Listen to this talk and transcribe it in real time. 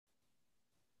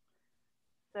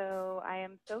So I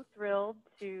am so thrilled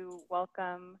to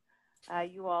welcome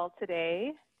you all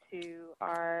today to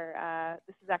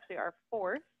this is actually our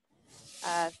fourth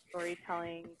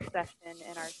storytelling session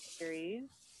in our series.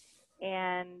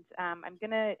 And I'm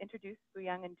going to introduce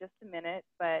Boyoung in just a minute,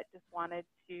 but just wanted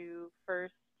to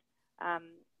first um,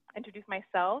 introduce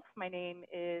myself. My name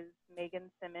is Megan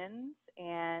Simmons,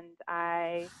 and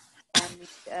I am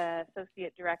the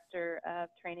Associate Director of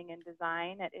Training and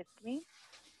Design at ISKME.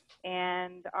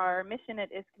 And our mission at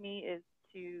ISKME is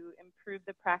to improve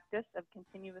the practice of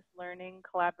continuous learning,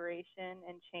 collaboration,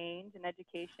 and change in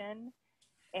education.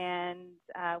 And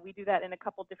we do that in a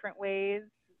couple different ways.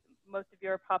 Most of you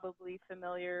are probably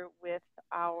familiar with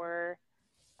our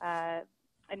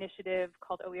initiative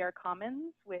called OER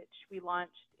Commons, which we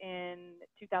launched in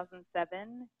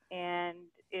 2007. And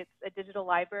it's a digital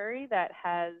library that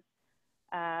has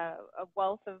a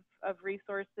wealth of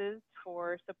resources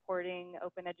for supporting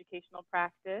open educational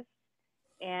practice.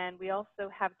 And we also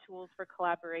have tools for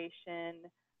collaboration,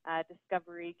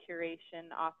 discovery,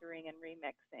 curation, authoring, and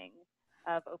remixing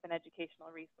of open educational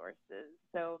resources.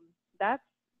 So that's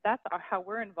how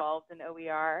we're involved in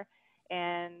OER.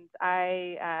 And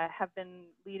I have been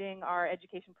leading our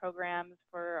education programs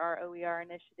for our OER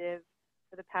initiative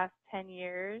for the past 10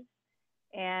 years.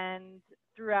 And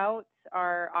throughout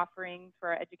our offerings for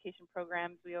our education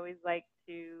programs, we always like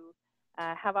to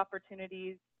have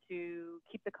opportunities to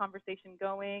keep the conversation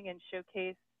going and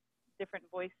showcase different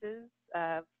voices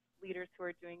of leaders who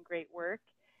are doing great work.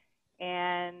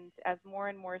 And as more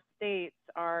and more states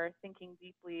are thinking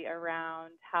deeply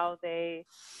around how they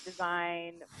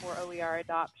design for OER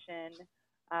adoption,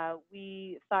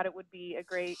 we thought it would be a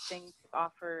great thing to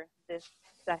offer this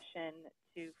session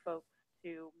to folks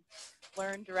to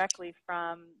learn directly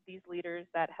from these leaders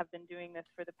that have been doing this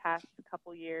for the past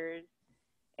couple years.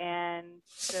 And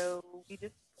so we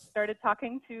just started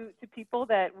talking to people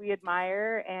that we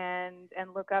admire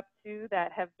and look up to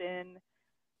that have been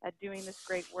doing this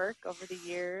great work over the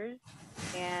years,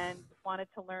 and wanted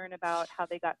to learn about how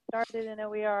they got started in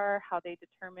OER, how they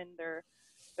determined their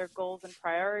goals and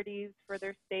priorities for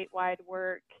their statewide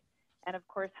work, and of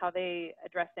course how they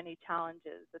addressed any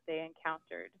challenges that they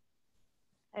encountered.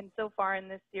 And so far in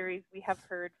this series, we have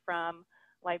heard from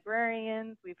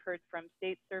librarians, we've heard from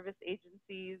state service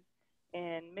agencies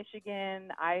in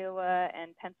Michigan, Iowa,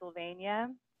 and Pennsylvania.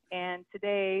 And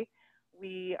today,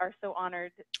 we are so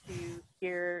honored to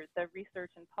hear the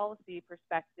research and policy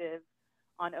perspective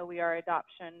on OER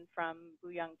adoption from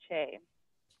Boyoung Chae.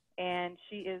 And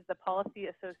she is the Policy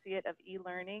Associate of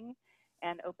eLearning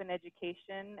and Open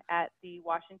Education at the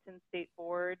Washington State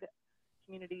Board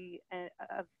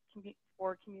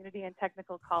for Community and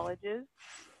Technical Colleges.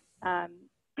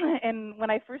 And when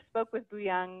I first spoke with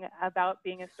Boyoung about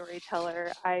being a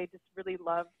storyteller, I just really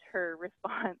loved her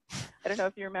response. I don't know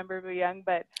if you remember Boyoung,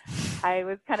 but I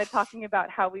was kind of talking about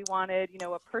how we wanted,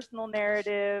 a personal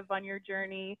narrative on your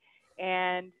journey,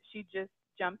 and she just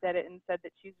jumped at it and said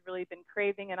that she's really been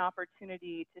craving an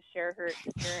opportunity to share her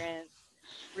experience,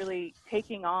 really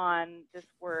taking on this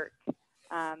work,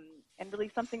 and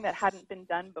really something that hadn't been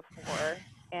done before,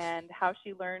 and how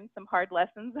she learned some hard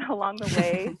lessons along the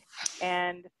way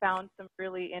and found some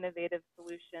really innovative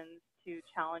solutions to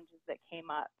challenges that came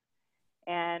up.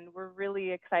 And we're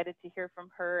really excited to hear from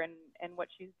her and what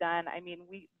she's done. I mean,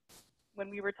 when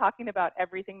we were talking about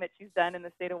everything that she's done in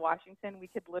the state of Washington, we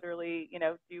could literally,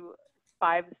 do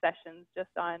 5 sessions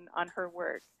just on her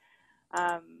work.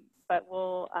 But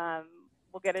we'll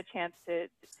get a chance to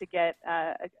get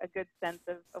a good sense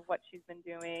of what she's been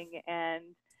doing. And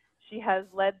she has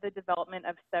led the development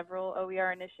of several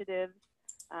OER initiatives.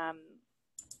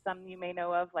 Some you may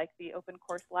know of, like the Open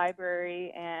Course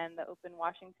Library and the Open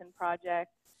Washington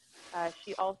Project.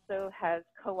 She also has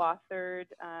co-authored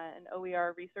an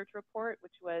OER research report,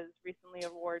 which was recently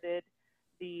awarded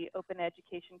the Open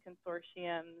Education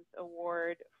Consortium's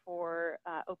Award for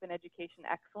Open Education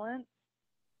Excellence.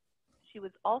 She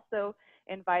was also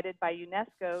invited by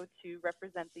UNESCO to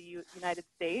represent the United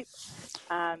States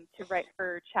to write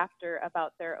her chapter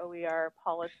about their OER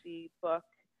policy book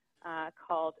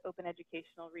called Open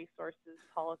Educational Resources,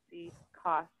 Policy,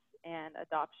 Costs, and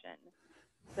Adoption.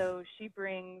 So she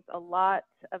brings a lot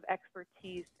of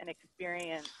expertise and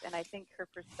experience, and I think her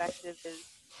perspective is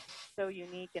so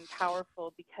unique and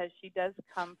powerful because she does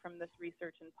come from this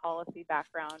research and policy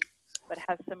background, but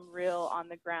has some real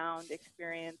on-the-ground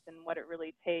experience in what it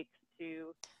really takes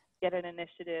to get an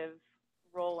initiative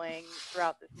rolling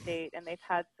throughout the state. And they've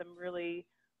had some really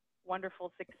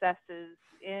wonderful successes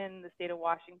in the state of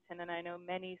Washington, and I know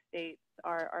many states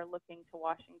are looking to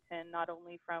Washington, not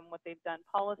only from what they've done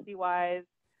policy-wise,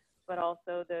 but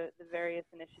also the various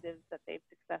initiatives that they've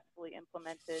successfully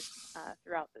implemented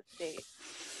throughout the state.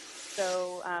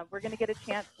 So we're going to get a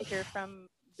chance to hear from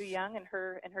Boyoung and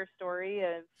her story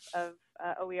of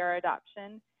OER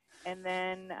adoption, and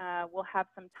then we'll have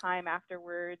some time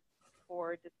afterwards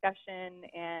for discussion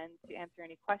and to answer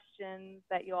any questions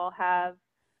that you all have.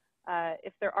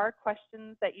 If there are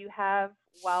questions that you have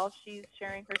while she's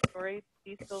sharing her story,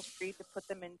 please feel free to put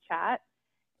them in chat,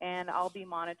 and I'll be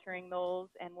monitoring those,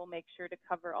 and we'll make sure to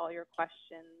cover all your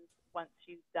questions once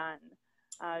she's done.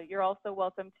 You're also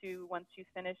welcome to, once you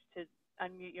finish, to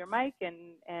unmute your mic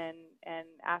and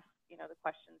ask the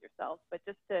questions yourself. But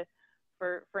just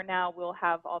for now, we'll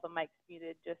have all the mics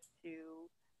muted just to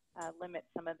limit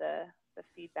some of the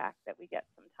feedback that we get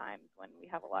sometimes when we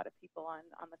have a lot of people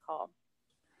on the call.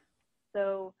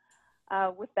 So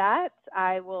with that,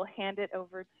 I will hand it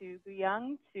over to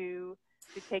Boyoung to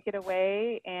take it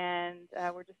away, and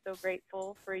we're just so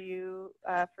grateful for you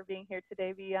for being here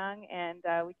today, Boyoung, and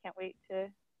we can't wait to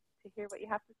hear what you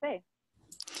have to say.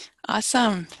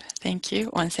 Awesome. Thank you.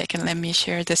 One second, let me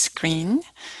share the screen.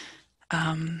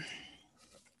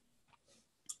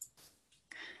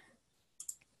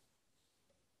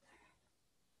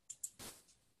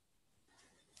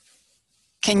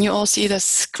 Can you all see the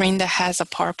screen that has a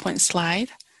PowerPoint slide?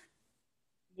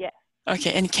 Yes.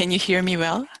 Okay, and can you hear me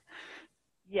well?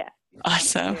 Yes.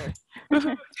 Awesome.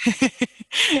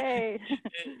 Yay.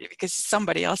 Because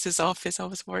somebody else's office, I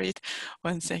was worried.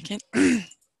 One second.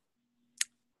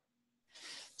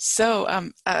 So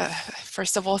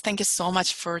first of all, thank you so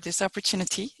much for this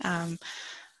opportunity. I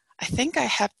think I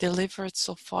have delivered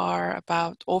so far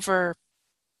about over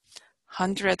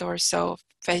 100 or so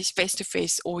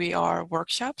face-to-face OER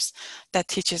workshops that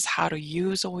teaches how to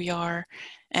use OER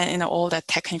and all the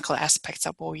technical aspects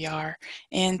of OER.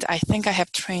 And I think I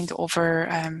have trained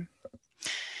over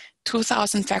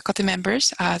 2,000 faculty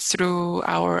members through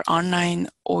our online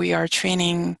OER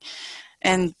training,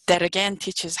 and that again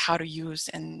teaches how to use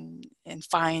and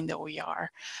find the OER.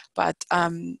 But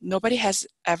nobody has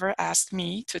ever asked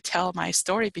me to tell my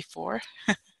story before.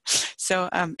 So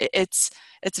it's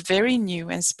very new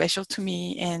and special to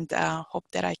me, and hope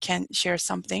that I can share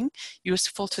something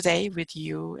useful today with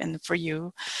you and for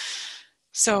you.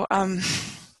 So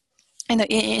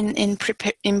in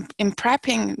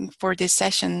prepping for this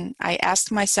session, I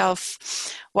asked myself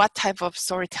what type of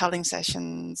storytelling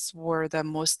sessions were the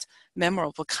most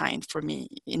memorable kind for me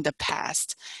in the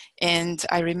past. And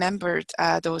I remembered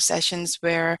those sessions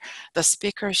where the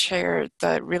speaker shared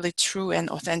the really true and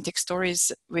authentic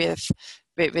stories with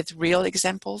real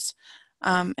examples,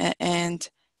 and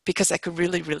because I could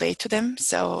really relate to them.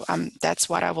 So that's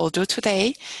what I will do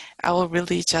today. I will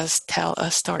really just tell a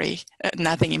story,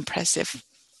 nothing impressive,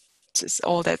 just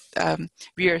all that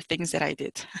weird things that I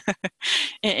did.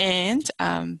 And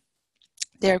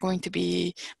they're going to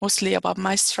be mostly about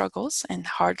my struggles and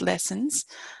hard lessons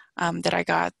that I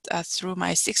got through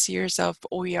my 6 years of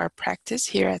OER practice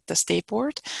here at the State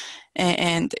Board.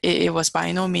 And it was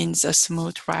by no means a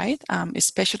smooth ride,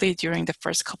 especially during the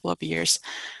first couple of years.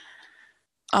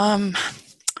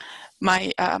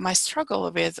 My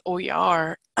struggle with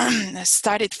OER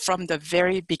started from the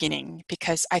very beginning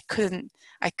because I couldn't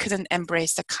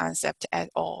embrace the concept at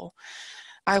all.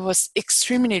 I was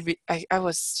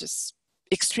just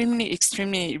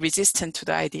extremely resistant to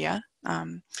the idea.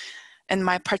 And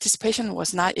my participation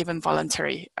was not even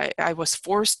voluntary. I was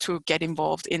forced to get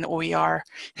involved in OER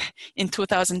in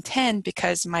 2010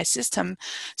 because my system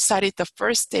started the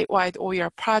first statewide OER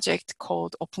project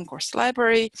called Open Course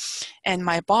Library, and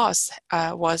my boss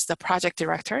was the project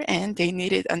director, and they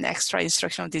needed an extra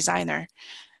instructional designer.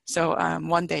 So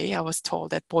one day I was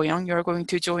told that, Boyoung, you're going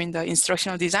to join the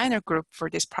instructional designer group for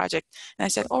this project. And I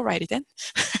said, alrighty then.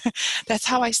 That's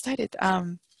how I started.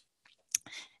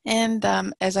 And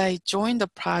as I joined the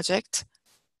project,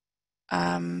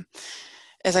 I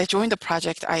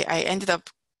ended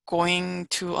up going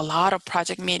to a lot of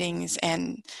project meetings,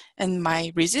 and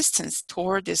my resistance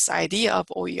toward this idea of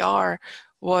OER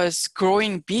was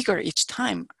growing bigger each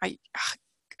time. I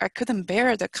couldn't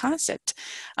bear the concept.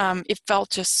 It felt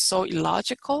just so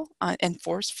illogical and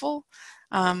forceful.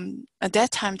 At that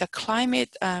time, the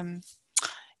climate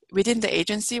within the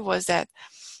agency was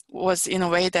in a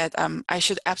way that I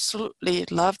should absolutely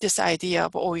love this idea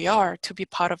of OER to be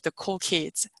part of the cool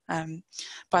kids.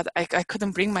 But I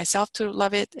couldn't bring myself to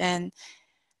love it. And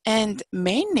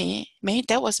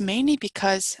that was mainly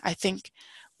because I think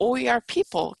OER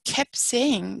people kept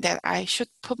saying that I should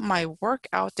put my work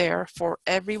out there for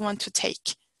everyone to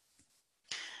take.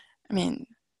 I mean,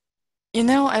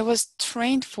 I was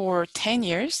trained for 10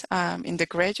 years in the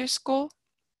graduate school.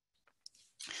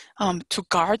 to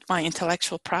guard my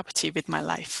intellectual property with my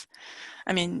life.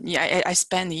 I mean, yeah, I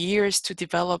spent years to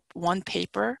develop one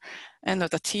paper, and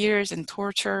the tears and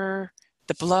torture,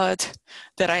 the blood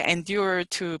that I endured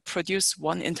to produce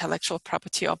one intellectual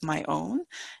property of my own.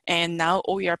 And now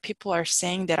OER people are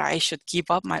saying that I should give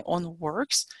up my own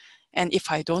works. And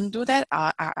if I don't do that,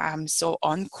 I'm so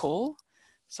uncool.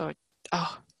 So,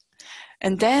 oh.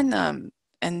 And then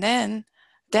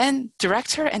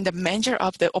director and the manager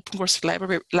of the open course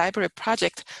library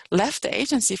project left the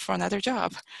agency for another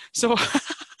job. So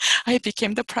I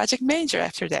became the project manager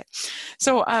after that.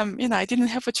 So, I didn't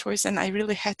have a choice, and I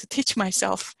really had to teach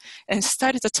myself and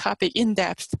study the topic in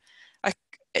depth.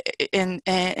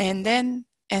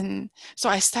 So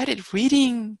I started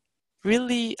reading,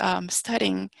 really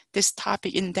studying this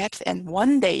topic in depth, and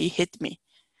one day it hit me.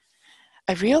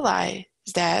 I realized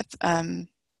that, let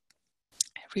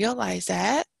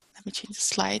me change the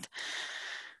slide.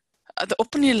 The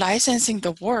openly licensing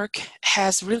the work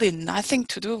has really nothing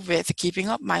to do with giving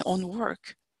up my own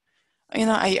work.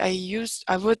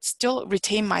 I would still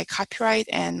retain my copyright,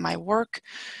 and my work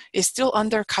is still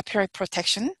under copyright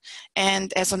protection.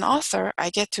 And as an author,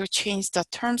 I get to change the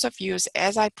terms of use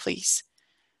as I please.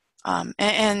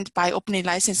 And by openly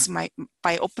licensing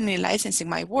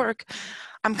my work,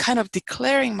 I'm kind of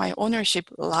declaring my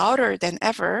ownership louder than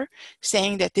ever,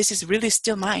 saying that this is really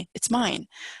still mine. It's mine.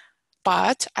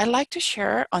 But I like to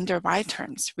share under my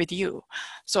terms with you.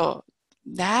 So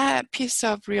that piece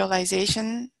of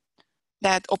realization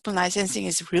that open licensing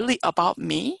is really about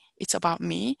me. It's about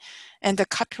me. And the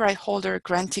copyright holder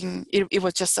granting, it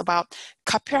was just about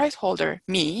copyright holder,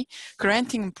 me,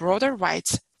 granting broader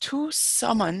rights to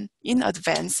someone in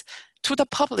advance, to the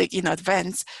public in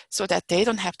advance, so that they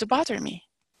don't have to bother me.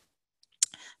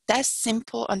 That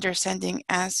simple understanding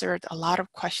answered a lot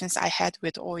of questions I had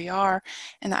with OER,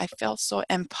 and I felt so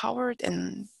empowered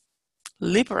and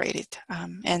liberated.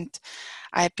 And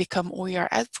I become OER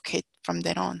advocate from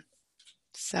then on.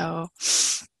 So,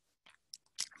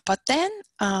 but then,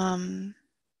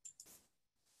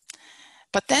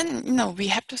 we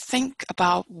have to think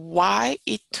about why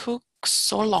it took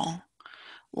so long.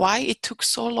 Why it took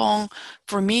so long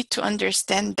for me to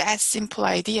understand that simple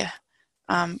idea.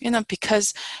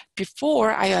 Because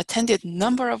before I attended a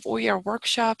number of OER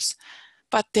workshops,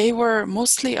 but they were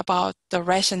mostly about the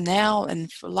rationale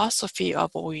and philosophy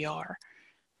of OER.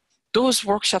 Those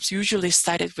workshops usually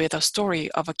started with a story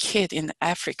of a kid in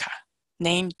Africa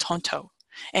named Tonto,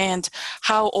 and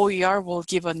how OER will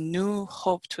give a new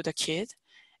hope to the kid,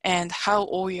 and how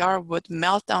OER would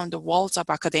melt down the walls of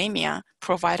academia,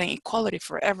 providing equality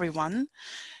for everyone.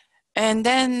 And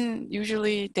then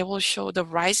usually they will show the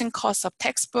rising cost of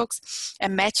textbooks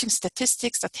and matching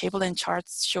statistics, the table and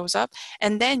charts shows up,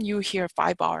 and then you hear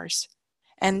 5 hours.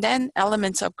 And then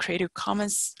elements of Creative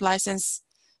Commons license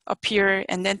appear,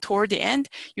 and then toward the end,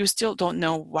 you still don't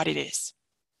know what it is.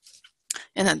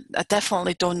 And I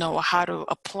definitely don't know how to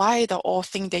apply the whole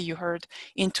thing that you heard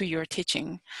into your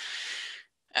teaching.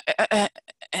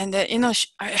 And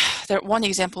one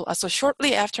example, so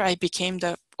shortly after I became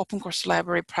the Open Course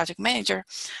Library project manager,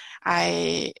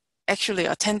 I actually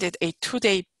attended a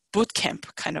 2-day boot camp,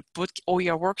 kind of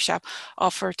OER workshop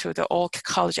offered to the all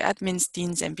college admins,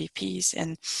 deans, and VPs.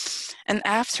 And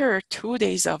after 2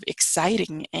 days of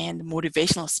exciting and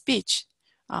motivational speech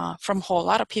from a whole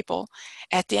lot of people,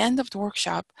 at the end of the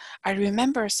workshop, I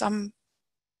remember several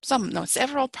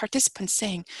participants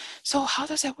saying, "So how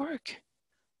does that work?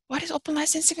 What is open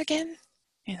licensing again?"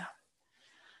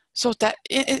 So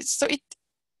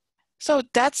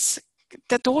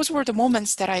those were the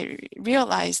moments that I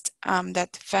realized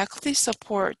that faculty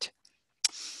support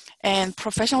and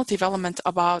professional development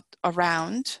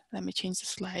let me change the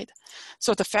slide.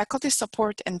 So the faculty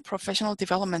support and professional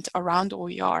development around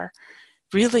OER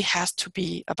really has to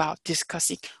be about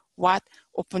discussing what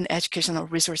open educational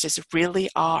resources really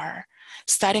are,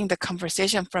 starting the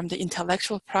conversation from the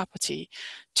intellectual property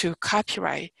to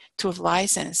copyright, to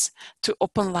license, to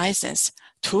open license,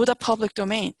 to the public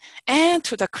domain, and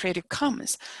to the Creative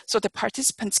Commons, so the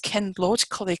participants can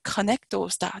logically connect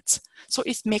those dots, so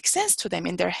it makes sense to them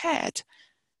in their head.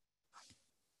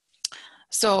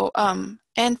 So,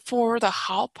 and for the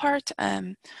how part,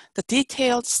 the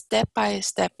detailed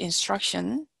step-by-step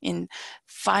instruction in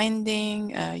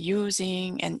finding,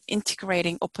 using, and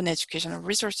integrating open educational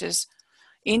resources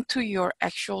into your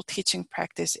actual teaching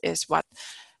practice is what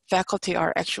faculty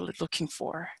are actually looking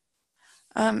for.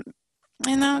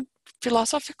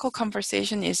 Philosophical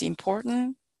conversation is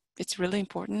important. It's really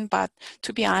important, but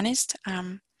to be honest,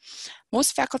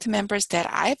 most faculty members that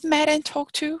I've met and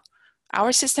talked to,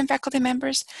 our system faculty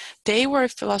members, they were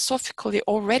philosophically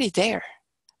already there.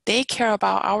 they care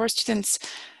about our students'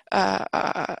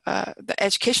 the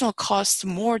educational costs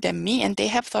more than me, and they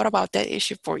have thought about that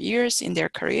issue for years in their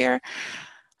career.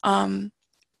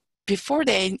 Before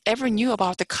they ever knew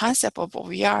about the concept of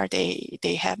OER,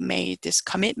 they have made this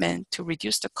commitment to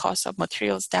reduce the cost of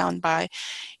materials down by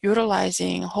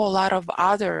utilizing a whole lot of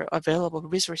other available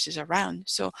resources around.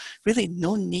 So really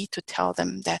no need to tell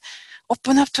them that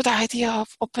open up to the idea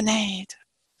of OpenAid.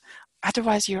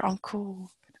 Otherwise you're uncool.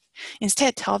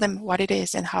 Instead, tell them what it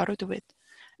is and how to do it.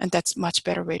 And that's a much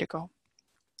better way to go.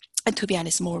 And to be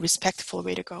honest, more respectful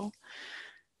way to go.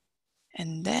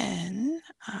 And then,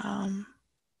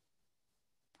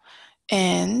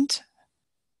 and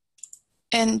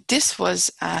this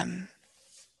was,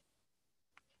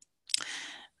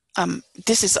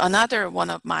 this is another one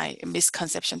of my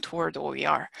misconceptions toward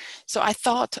OER. So I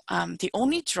thought the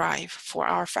only drive for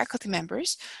our faculty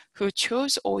members who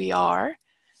chose OER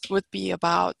would be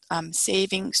about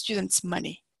saving students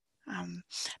money.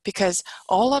 Because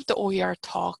all of the OER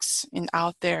talks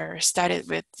out there started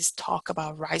with this talk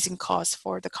about rising costs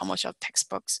for the commercial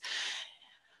textbooks.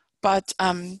 But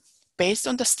based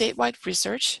on the statewide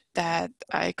research that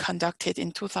I conducted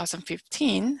in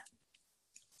 2015,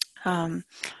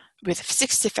 with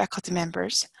 60 faculty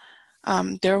members,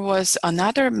 there was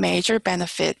another major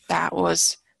benefit that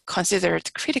was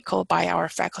considered critical by our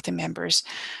faculty members.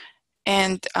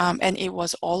 And it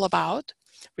was all about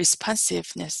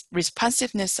responsiveness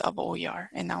of OER.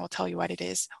 And I will tell you what it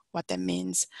is, what that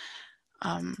means.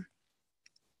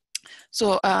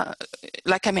 So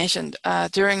like I mentioned,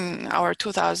 during our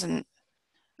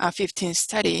 2015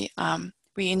 study,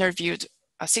 we interviewed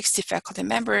 60 faculty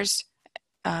members,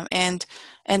 and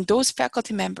those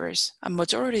faculty members, a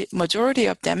majority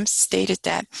of them stated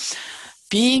that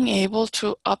being able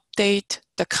to update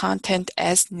the content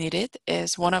as needed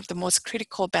is one of the most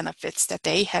critical benefits that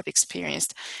they have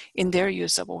experienced in their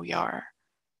use of OER.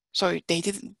 So they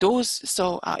did those.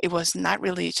 So it was not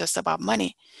really just about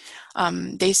money.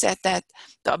 They said that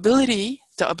the ability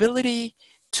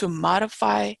to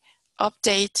modify,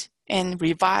 update, and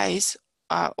revise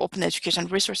open education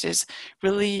resources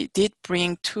really did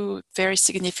bring two very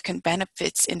significant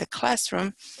benefits in their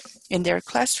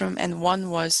classroom. And one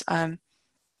was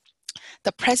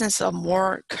the presence of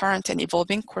more current and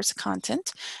evolving course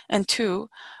content, and two,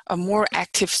 a more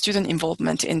active student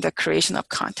involvement in the creation of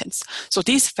contents. So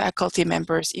these faculty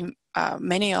members,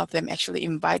 many of them actually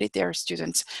invited their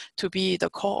students to be the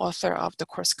co-author of the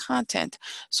course content.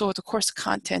 So the course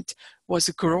content was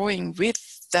growing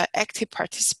with the active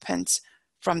participants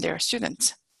from their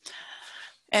students.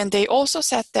 And they also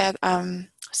said that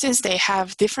since they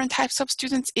have different types of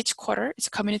students each quarter, it's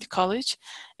a community college,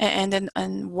 and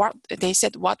what they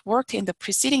said what worked in the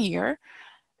preceding year,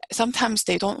 sometimes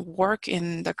they don't work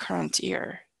in the current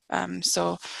year.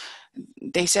 So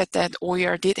they said that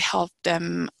OER did help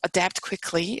them adapt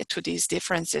quickly to these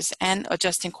differences and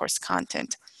adjusting course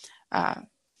content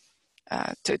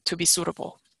to be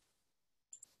suitable.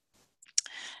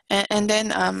 And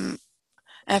then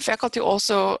and faculty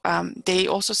also, they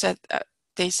also said,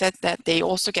 they said that they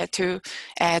also get to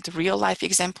add real-life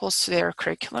examples to their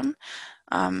curriculum.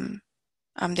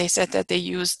 They said that they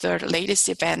use the latest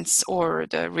events or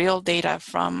the real data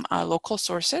from local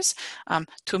sources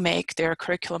to make their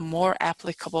curriculum more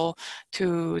applicable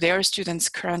to their students'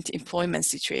 current employment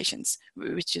situations,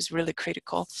 which is really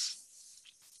critical.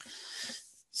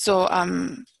 So,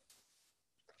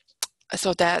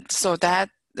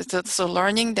 so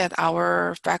learning that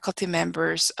our faculty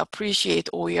members appreciate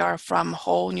OER from a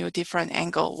whole new different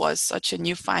angle was such a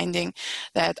new finding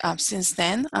that since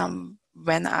then,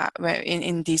 when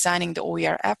in designing the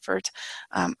OER effort,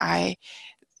 I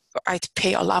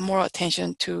pay a lot more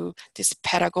attention to this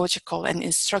pedagogical and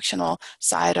instructional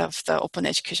side of the open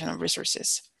educational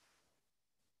resources.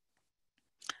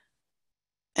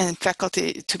 And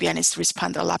faculty, to be honest,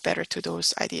 respond a lot better to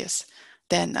those ideas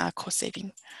than cost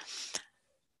saving.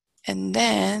 And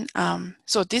then,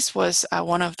 so this was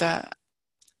one of the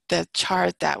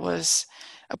chart that was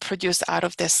produced out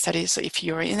of this study. So if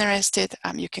you're interested,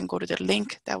 you can go to the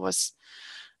link that's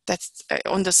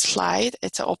on the slide.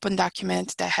 It's an open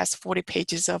document that has 40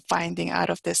 pages of finding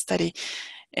out of this study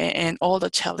and all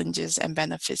the challenges and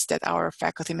benefits that our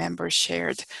faculty members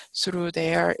shared through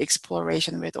their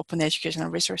exploration with open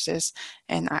educational resources.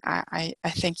 And I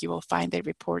think you will find the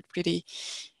report pretty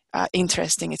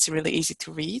interesting. It's really easy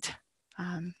to read.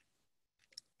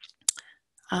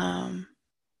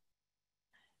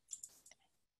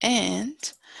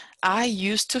 And I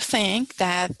used to think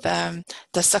that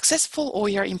the successful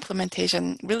OER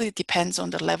implementation really depends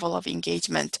on the level of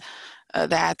engagement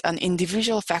that an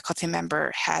individual faculty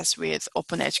member has with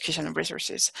open educational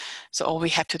resources. So all we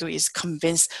have to do is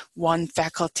convince one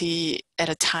faculty at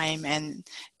a time and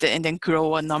then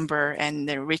grow a number and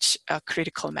then reach a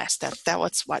critical mass. That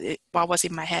was what was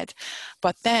in my head.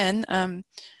 But then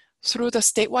through the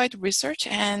statewide research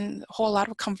and a whole lot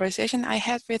of conversation I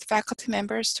had with faculty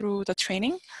members through the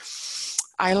training,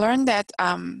 I learned that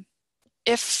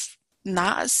if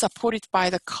not supported by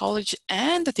the college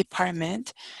and the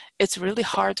department, it's really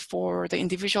hard for the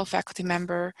individual faculty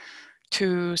member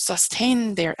to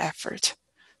sustain their effort.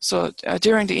 So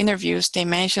during the interviews, they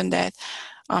mentioned that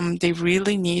they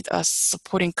really need a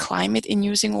supporting climate in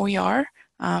using OER.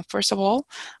 First of all,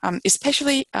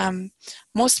 especially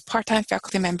most part-time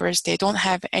faculty members, they don't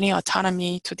have any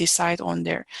autonomy to decide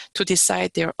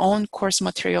their own course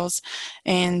materials,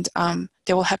 and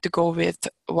they will have to go with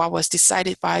what was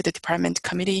decided by the department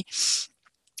committee.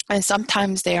 And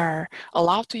sometimes they are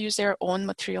allowed to use their own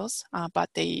materials, but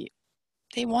they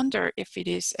wonder if it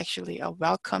is actually a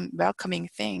welcoming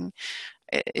thing.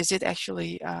 Is it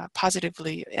actually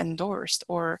positively endorsed,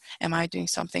 or am I doing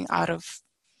something out of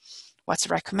what's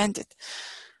recommended?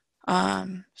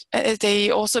 They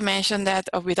also mentioned that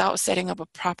without setting up a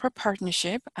proper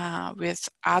partnership with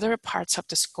other parts of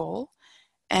the school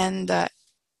and the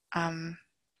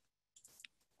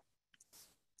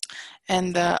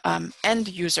end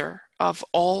user of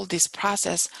all this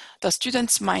process, the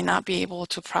students might not be able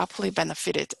to properly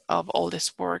benefit of all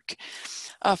this work.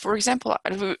 For example,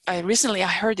 I recently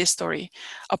heard this story.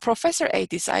 A Professor A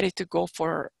decided to go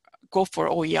for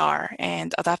OER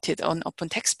and adopted an open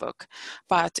textbook,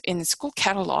 but in school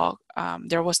catalog,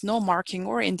 there was no marking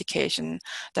or indication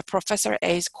that Professor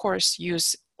A's course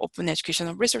used open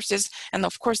educational resources, and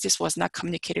of course this was not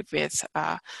communicated with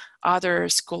other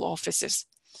school offices.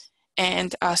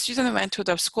 And a student went to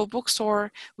the school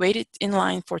bookstore, waited in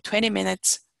line for 20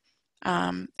 minutes,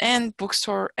 and then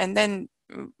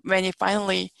when it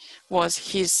finally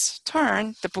was his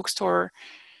turn, the bookstore,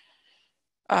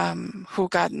 who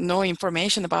got no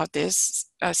information about this,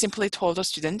 simply told the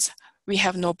students, "We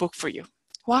have no book for you."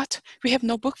 What? We have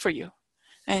no book for you?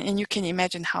 And you can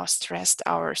imagine how stressed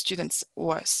our students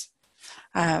was.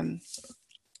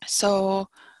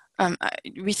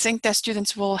 We think that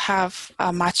students will have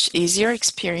a much easier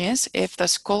experience if the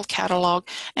school catalog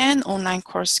and online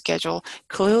course schedule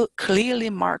clearly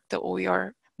mark the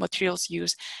OER materials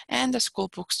used, and the school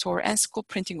bookstore and school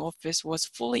printing office was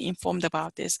fully informed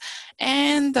about this,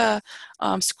 and the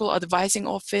school advising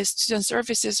office, student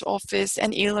services office,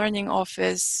 and e-learning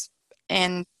office,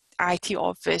 and IT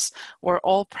office were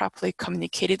all properly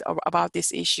communicated about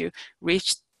this issue,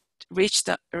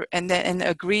 and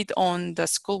agreed on the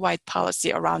school-wide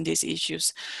policy around these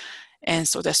issues, and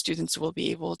so the students will be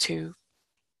able to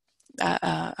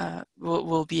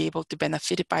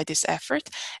benefit by this effort,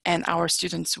 and our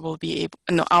students will be able,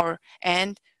 our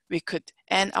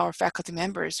faculty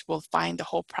members will find the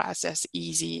whole process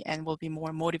easy and will be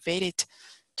more motivated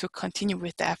to continue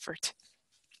with the effort.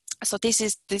 So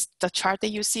the chart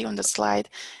that you see on the slide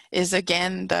is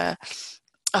again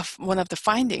one of the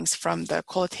findings from the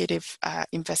qualitative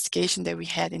investigation that we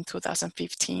had in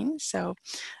 2015. So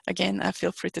again,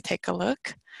 feel free to take a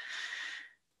look.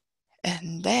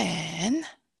 And then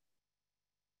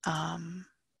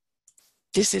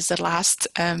this is the last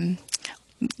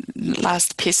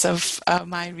piece of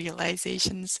my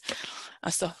realizations.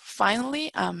 So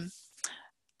finally, I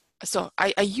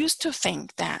used to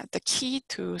think that the key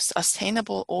to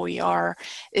sustainable OER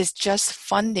is just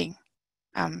funding.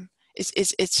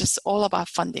 It's just all about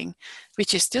funding,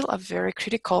 which is still a very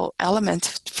critical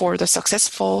element for the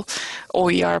successful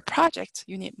OER project.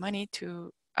 You need money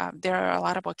to, there are a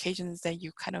lot of occasions that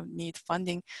you kind of need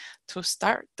funding to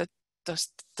start to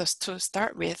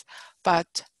start with.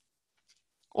 But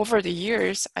over the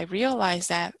years, I realized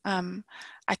that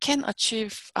I can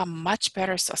achieve a much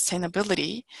better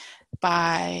sustainability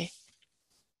by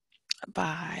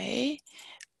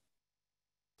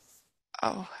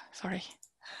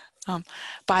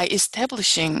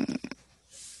establishing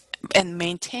and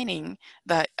maintaining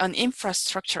an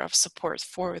infrastructure of support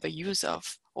for the use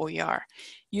of OER.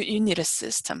 You need a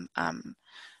system.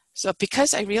 So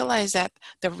because I realized that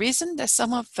the reason that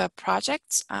some of the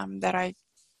projects that I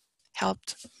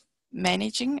helped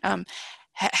managing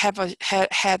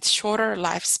had shorter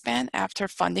lifespan after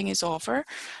funding is over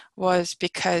was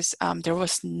because there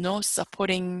was no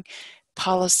supporting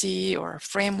policy or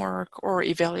framework or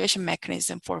evaluation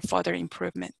mechanism for further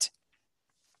improvement.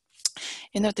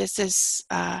 This is,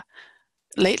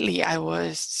 lately I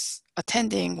was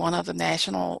attending one of the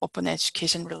national open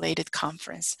education related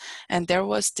conference, and there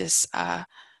was this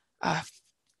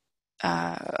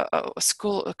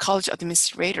college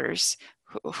administrators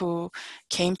who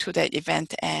came to that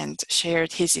event and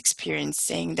shared his experience,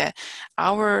 saying that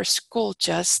our school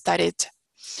just started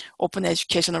open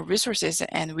educational resources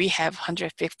and we have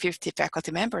 150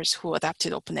 faculty members who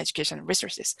adopted open educational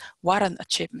resources. What an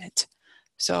achievement.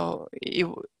 So it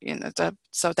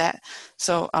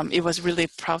was really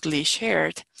proudly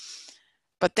shared.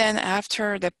 But then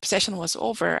after the session was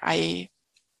over, I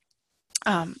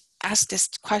asked this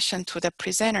question to the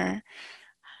presenter.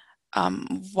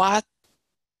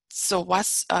 So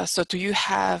do you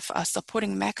have a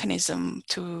supporting mechanism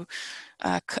to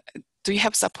do you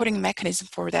have supporting mechanism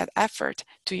for that effort?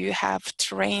 Do you have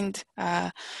trained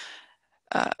the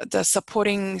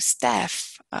supporting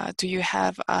staff? Do you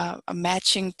have a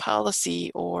matching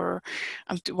policy, or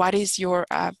what is your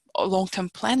long-term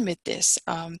plan with this?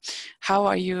 How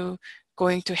are you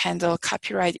going to handle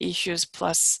copyright issues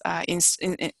plus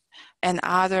and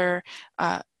other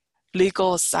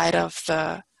legal side of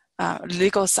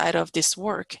this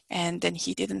work? And then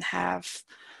he didn't have.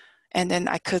 And then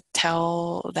I could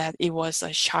tell that it was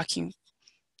a shocking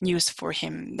news for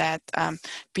him, that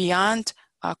beyond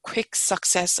a quick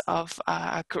success of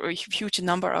a huge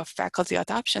number of faculty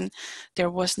adoption, there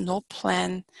was no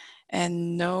plan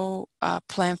and no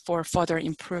plan for further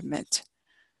improvement.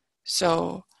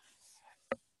 So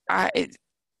that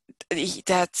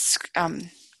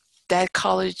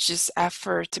college's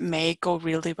effort may go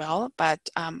really well, but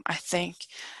I think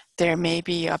there may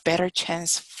be a better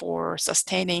chance for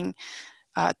sustaining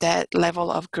that level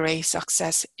of great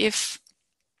success if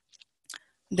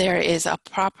there is a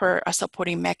proper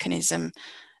supporting mechanism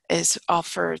is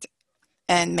offered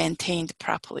and maintained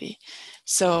properly.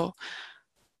 So,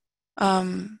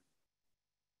 so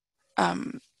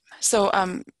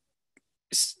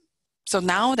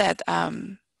now that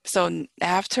so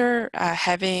after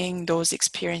having those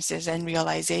experiences and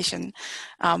realization,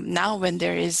 now when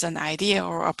there is an idea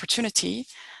or opportunity,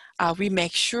 we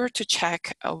make sure to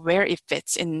check where it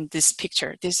fits in this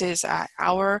picture. This is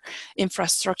our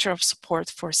infrastructure of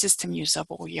support for system use of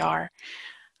OER.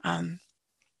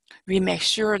 We make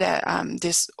sure that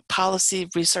this policy,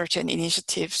 research, and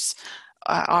initiatives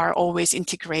are always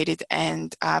integrated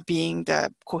and being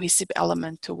the cohesive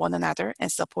element to one another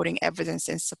and supporting evidence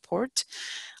and support.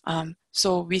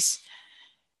 So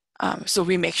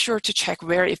we make sure to check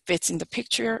where it fits in the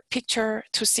picture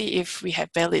to see if we have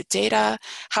valid data,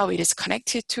 how it is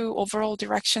connected to overall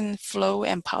direction, flow,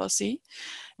 and policy.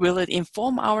 Will it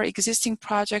inform our existing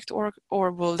project, or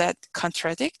will that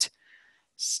contradict?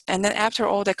 And then after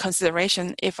all that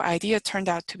consideration, if idea turned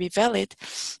out to be valid,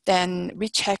 then we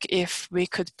check if we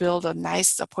could build a nice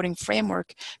supporting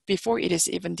framework before it is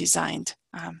even designed.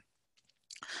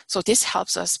 So this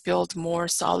helps us build more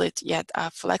solid yet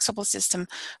flexible system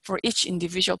for each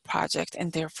individual project,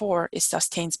 and therefore it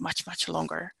sustains much, much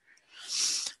longer.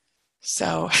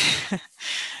 So,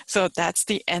 so that's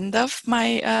the end of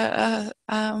my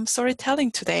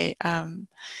storytelling today.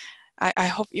 I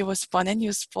hope it was fun and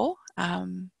useful.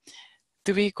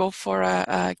 Do we go for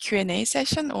a Q&A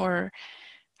session, or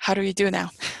how do we do now?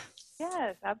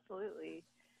 Yes, absolutely.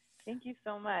 Thank you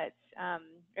so much.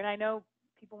 And I know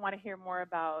people want to hear more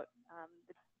about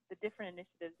the different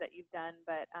initiatives that you've done,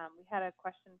 but we had a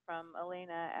question from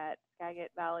Elena at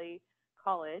Skagit Valley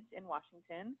College in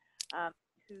Washington,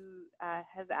 who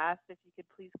has asked if you could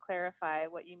please clarify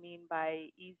what you mean by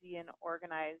easy and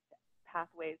organized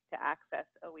pathways to access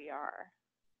OER.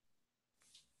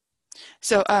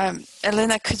 So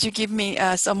Elena, could you give me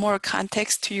some more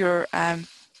context to your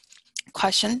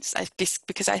questions?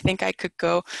 Because I think I could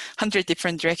go 100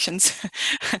 different directions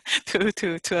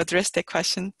to address the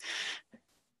question.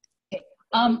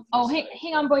 Oh,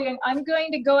 hang on, Boyoung. I'm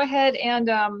going to go ahead and,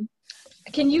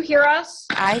 can you hear us?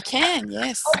 I can,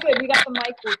 yes. Oh, good. We got the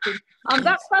mic working.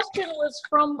 That question was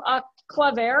from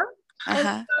Claver.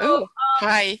 Uh-huh. So,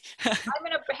 hi. I'm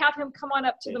going to have him come on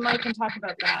up to the mic and talk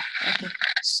about that. Okay.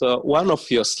 So one of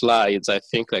your slides, I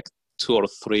think like 2 or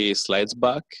 3 slides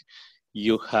back,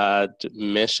 you had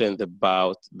mentioned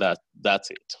about that's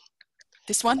it.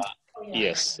 This one?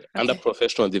 Yes, okay. Under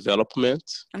professional development,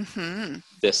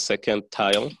 the second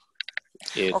tile.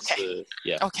 It's, okay.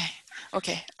 Yeah.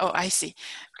 Okay. Oh, I see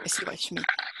what you mean.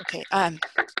 Okay.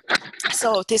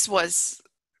 So this was,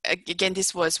 again,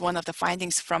 this was one of the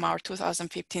findings from our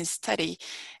 2015 study,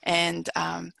 and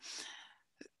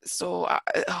so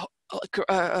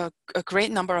a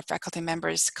great number of faculty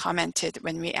members commented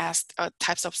when we asked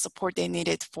types of support they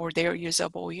needed for their use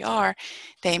of OER.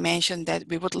 They mentioned that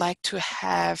we would like to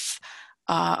have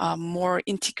a more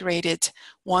integrated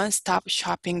one-stop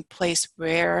shopping place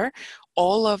where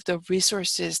all of the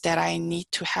resources that I need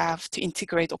to have to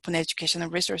integrate open educational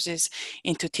resources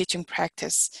into teaching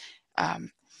practice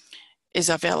is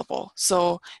available.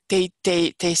 So they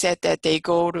said that they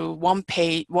go to one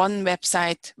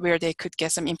website where they could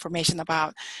get some information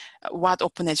about what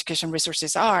open education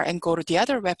resources are, and go to the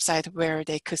other website where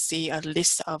they could see a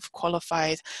list of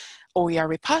qualified OER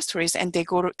repositories, and they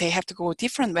have to go to a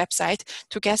different website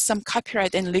to get some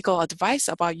copyright and legal advice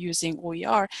about using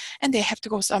OER, and they have to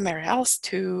go somewhere else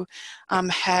to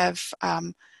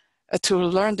to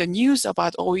learn the news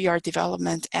about OER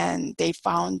development. And they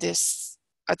found this.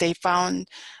 They found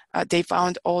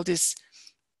all these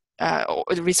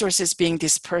resources being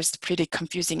dispersed pretty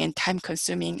confusing and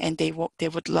time-consuming, and they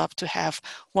would love to have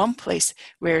one place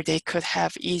where they could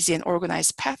have easy and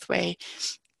organized pathway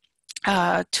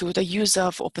to the use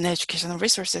of open educational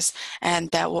resources, and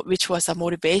which was a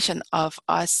motivation of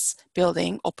us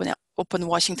building Open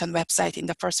Washington website in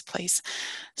the first place.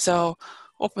 So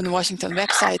Open Washington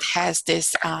website has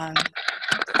this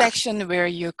section where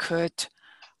you could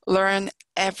learn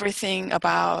everything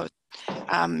about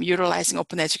utilizing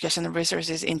open educational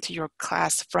resources into your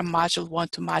class from Module 1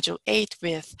 to Module 8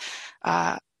 with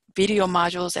video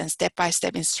modules and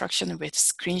step-by-step instruction with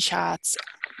screenshots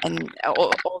and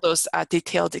all those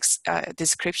detailed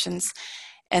descriptions.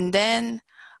 And then,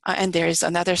 and there is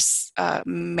another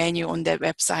menu on the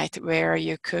website where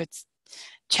you could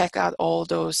check out all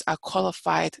those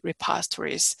qualified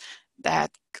repositories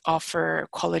that offer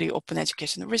quality open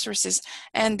educational resources.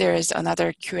 And there is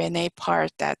another Q&A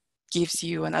part that gives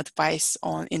you an advice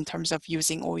in terms of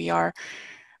using OER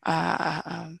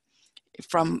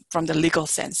from the legal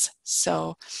sense.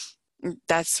 So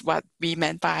that's what we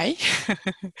meant by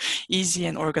easy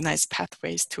and organized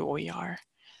pathways to OER.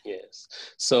 Yes.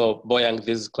 So Boyoung,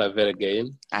 this is Claver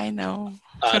again. I know.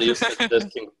 Are you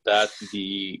suggesting that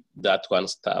that one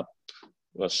stop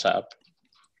or shop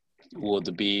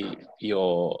would be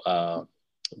your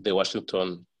the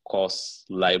Washington course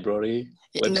library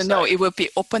website? No, it will be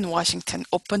Open Washington,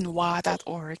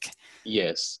 openwa.org.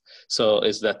 Yes. So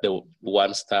is that the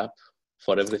one stop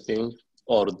for everything?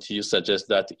 Or do you suggest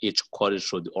that each college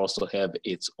should also have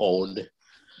its own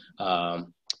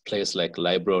place like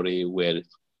library where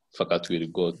faculty will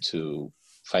go to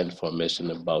find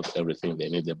information about everything they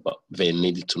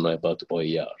need to know about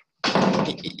OER?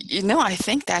 You know, I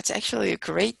think that's actually a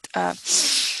great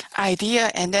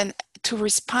idea. And then to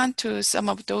respond to some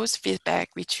of those feedback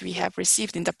which we have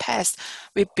received in the past,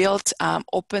 we built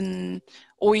Open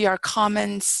OER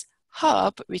Commons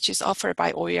Hub, which is offered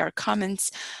by OER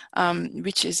Commons,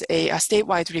 which is a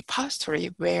statewide repository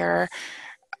where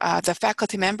the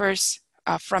faculty members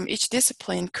from each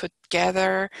discipline could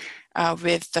gather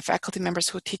with the faculty members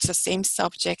who teach the same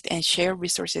subject and share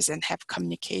resources and have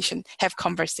communication, have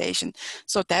conversation.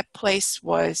 So that place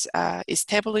was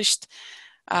established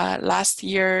last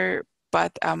year,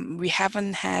 but we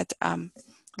haven't had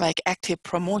like active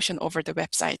promotion over the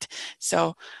website.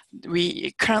 So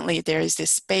currently there is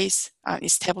this space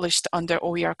established under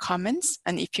OER Commons.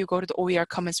 And if you go to the OER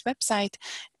Commons website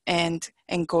and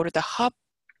go to the hub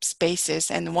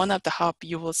spaces, and one of the hub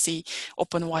you will see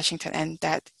Open Washington, and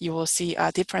that you will see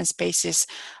different spaces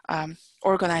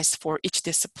organized for each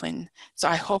discipline. So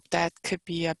I hope that could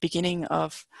be a beginning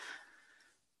of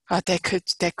that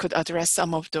could address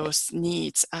some of those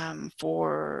needs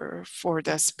for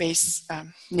the space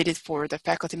needed for the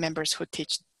faculty members who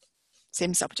teach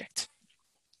same subject.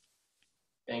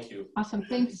 Thank you. Awesome,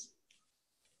 thanks.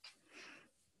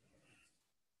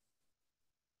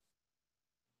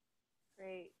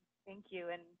 Great, thank you.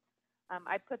 And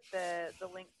I put the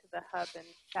link to the hub in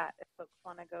chat if folks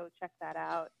want to go check that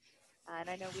out. And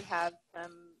I know we have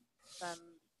some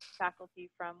faculty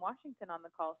from Washington on the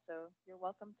call, so you're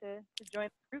welcome to join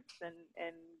the groups and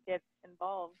get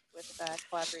involved with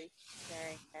collaboration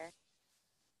sharing there.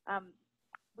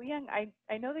 Boyoung,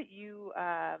 I know that you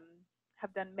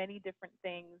have done many different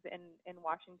things in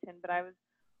Washington, but I was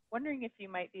wondering if you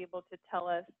might be able to tell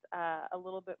us a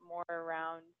little bit more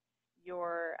around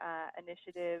your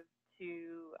initiative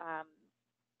to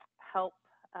help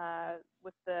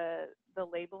with the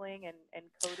labeling and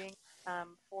coding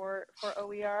for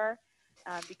OER.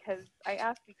 Because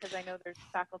I know there's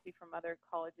faculty from other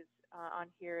colleges on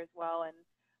here as well, and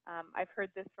I've heard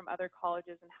this from other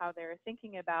colleges and how they're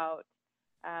thinking about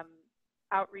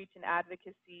outreach and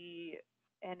advocacy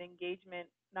and engagement,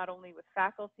 not only with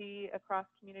faculty across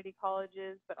community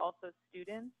colleges, but also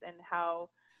students, and how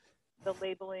the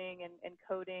labeling and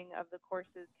coding of the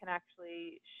courses can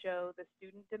actually show the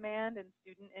student demand and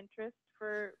student interest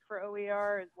for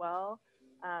OER as well.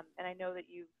 And I know that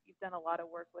you've done a lot of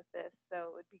work with this, so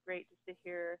it would be great just to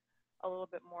hear a little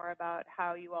bit more about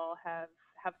how you all have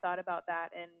thought about that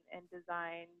and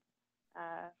designed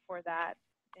for that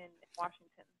in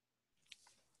Washington.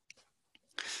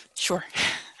 Sure.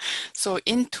 So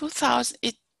in 2000,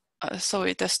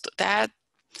 that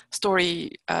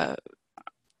story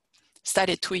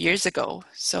started 2 years ago.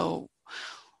 So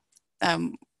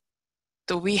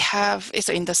we have,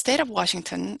 so in the state of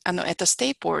Washington, and at the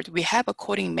state board, we have a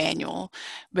coding manual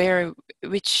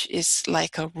which is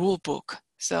like a rule book.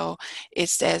 So it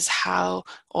says how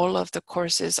all of the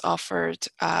courses offered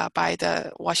by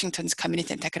the Washington's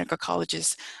community and technical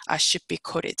colleges should be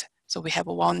coded. So we have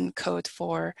one code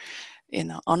for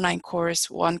online course,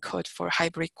 one code for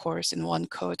hybrid course, and one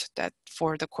code that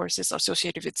for the courses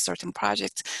associated with certain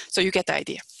projects. So you get the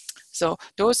idea. So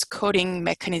those coding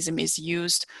mechanism is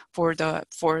used for the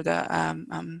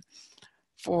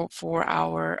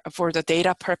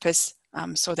data purpose,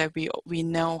 so that we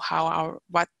know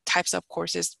what types of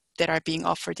courses that are being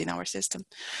offered in our system.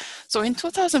 So in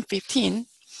 2015,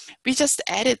 we just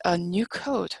added a new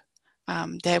code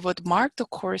that would mark the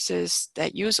courses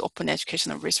that use open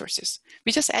educational resources.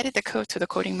 We just added the code to the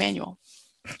coding manual.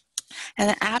 And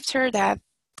then after that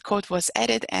code was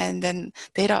added, and then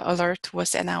data alert was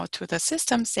sent out to the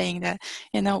system saying that,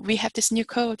 we have this new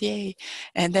code, yay.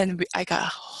 And then I got a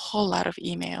whole lot of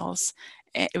emails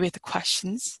with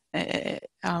questions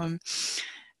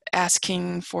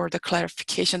asking for the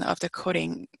clarification of the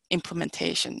coding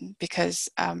implementation, because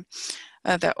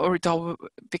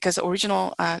because the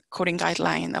original coding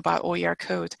guideline about OER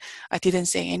code didn't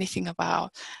say anything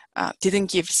about,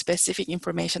 didn't give specific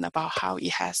information about how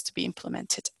it has to be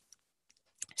implemented.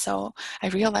 So I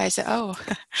realized that,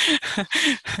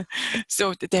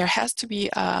 so there has to be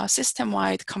a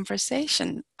system-wide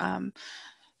conversation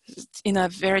in a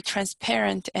very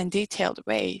transparent and detailed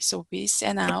way. So we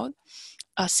sent out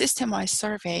a system-wide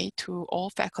survey to all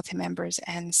faculty members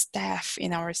and staff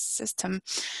in our system,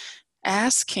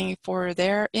 asking for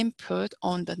their input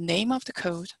on the name of the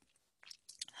code,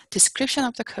 description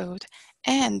of the code,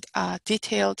 and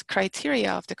detailed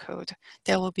criteria of the code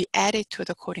that will be added to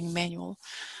the coding manual.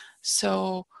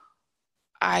 So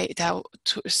I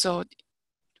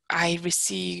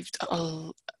received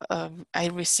an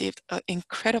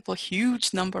incredible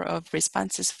huge number of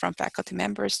responses from faculty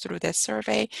members through that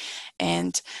survey,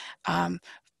 and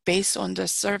based on the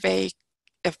survey,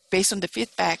 based on the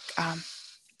feedback.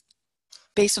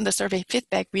 Based on the survey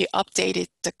feedback, we updated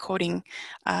the coding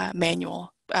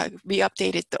manual. We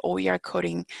updated the OER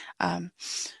coding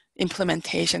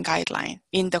implementation guideline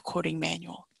in the coding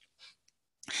manual.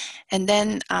 And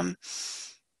then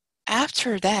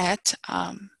after that,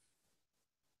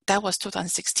 that was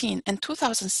 2016. And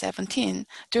 2017,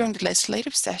 during the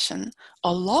legislative session,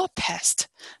 a law passed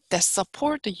that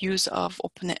support the use of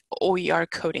open OER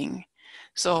coding.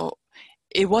 So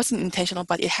it wasn't intentional,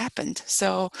 but it happened.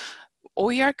 So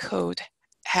OER code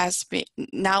has been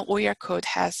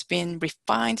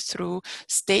refined through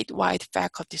statewide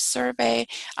faculty survey.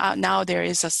 Now there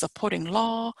is a supporting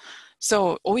law.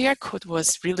 So OER code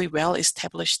was really well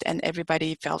established, and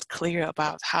everybody felt clear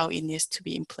about how it needs to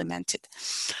be implemented.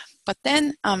 But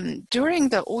then during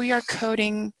the OER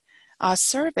coding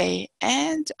survey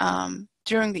and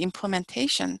during the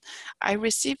implementation, I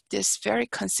received this very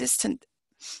consistent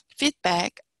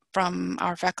feedback from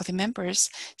our faculty members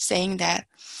saying that,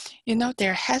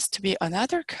 there has to be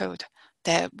another code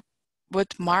that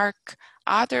would mark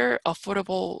the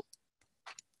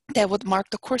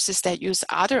courses that use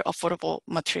other affordable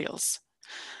materials,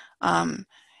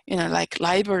 like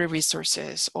library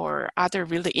resources or other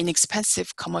really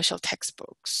inexpensive commercial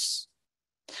textbooks.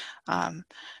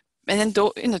 And then,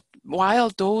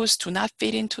 while those do not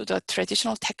fit into the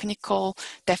traditional technical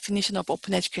definition of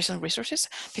open educational resources,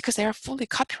 because they are fully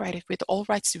copyrighted with all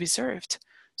rights reserved,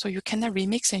 so you cannot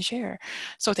remix and share.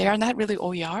 So they are not really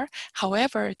OER.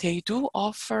 However, they do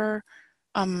offer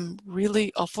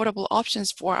really affordable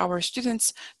options for our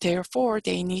students. Therefore,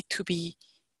 they need to be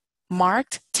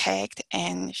marked, tagged,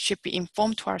 and should be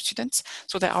informed to our students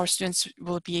so that our students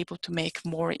will be able to make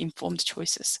more informed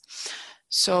choices.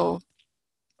 So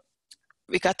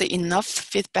we got enough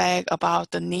feedback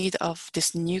about the need of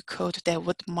this new code that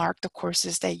would mark the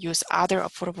courses that use other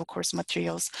affordable course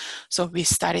materials. So we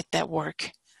started that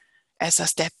work as a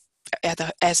step,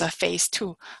 as a phase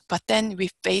 2. But then we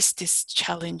faced this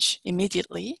challenge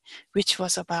immediately, which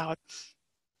was about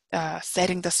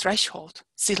setting the threshold,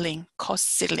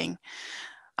 cost ceiling,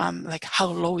 like how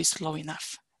low is low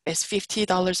enough. Is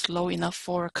 $50 low enough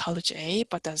for college A,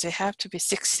 but does it have to be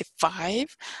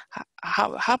 65?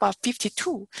 How about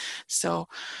 52? So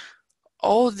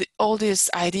all these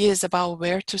ideas about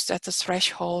where to set the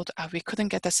threshold, we couldn't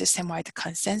get a system-wide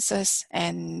consensus,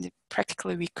 and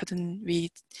practically we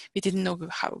didn't know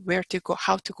how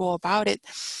to go about it.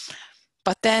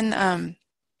 But then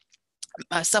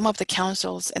some of the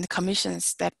councils and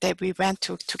commissions that we went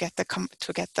to get the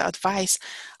advice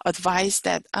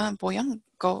that Boyoung,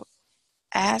 go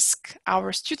ask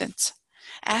our students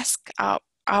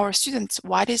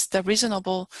what is the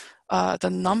reasonable the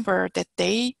number that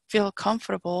they feel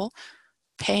comfortable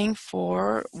paying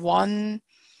for one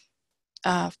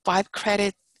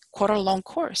 5-credit quarter-long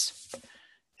course.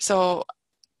 So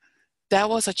that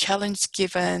was a challenge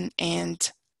given,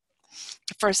 and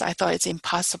at first I thought it's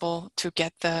impossible to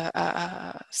get the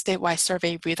statewide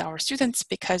survey with our students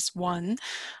because, one,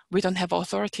 we don't have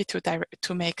authority to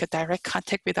make a direct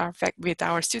contact with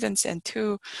our students, and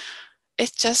two,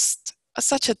 it's just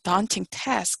such a daunting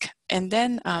task. And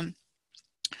then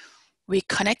we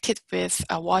connected with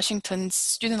Washington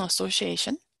Student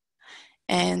Association,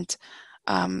 and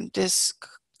this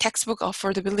textbook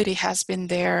affordability has been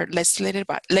their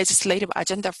legislative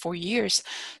agenda for years.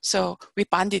 So we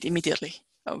bonded immediately.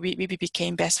 We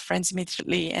became best friends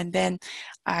immediately, and then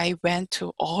I went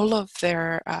to all of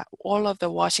the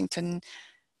Washington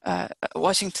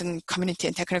Community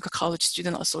and Technical College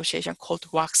Student Association, called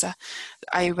WACSA.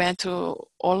 I went to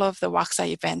all of the WACSA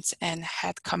events and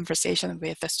had conversation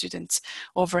with the students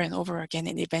over and over again,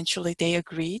 and eventually they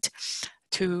agreed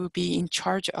to be in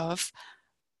charge of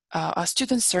a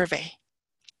student survey,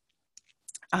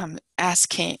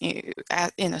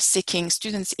 seeking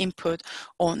students' input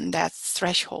on that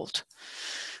threshold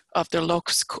of the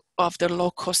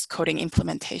low-cost coding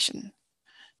implementation.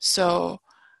 So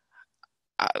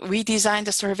we designed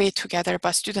the survey together,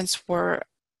 but students were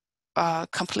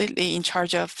completely in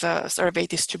charge of the survey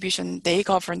distribution. They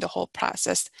governed the whole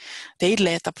process. They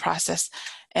led the process,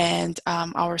 and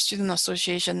our student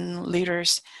association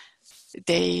leaders,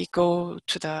 they go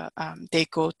to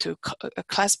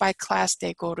class by class,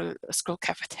 they go to a school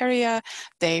cafeteria,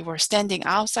 they were standing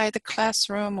outside the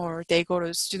classroom, or they go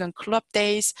to student club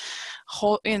days,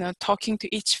 talking to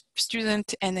each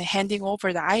student and handing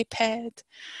over the iPad.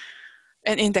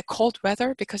 And in the cold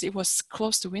weather, because it was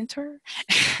close to winter,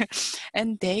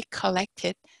 and they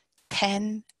collected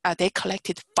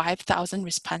 5,000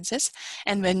 responses.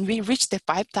 And when we reached the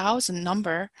 5,000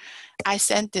 number, I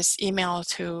sent this email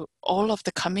to all of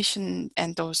the commission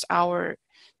and our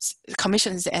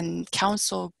commissions and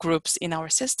council groups in our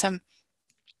system,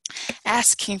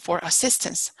 asking for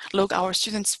assistance. Look, our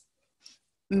students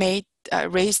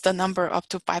raised the number up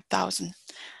to 5,000.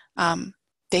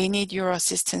 They need your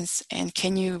assistance, and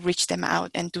can you reach them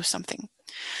out and do something?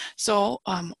 So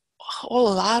a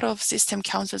lot of system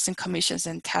councils and commissions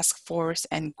and task force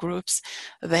and groups,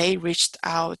 they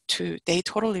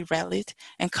totally rallied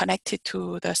and connected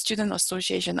to the student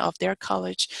association of their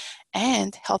college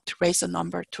and helped raise the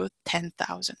number to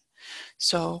 10,000.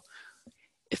 So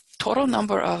if total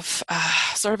number of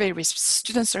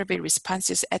student survey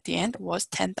responses at the end was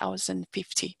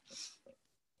 10,050.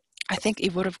 I think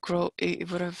it would have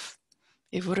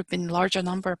been a larger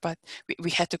number, but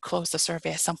we had to close the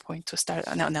survey at some point to start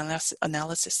an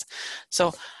analysis.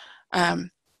 So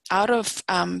out of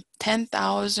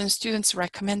 10,000 students'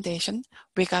 recommendation,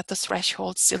 we got the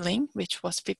threshold ceiling, which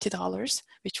was $50,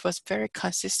 which was very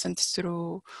consistent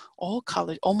through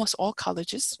almost all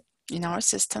colleges in our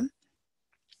system.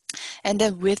 And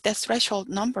then with that threshold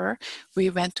number, we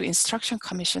went to Instruction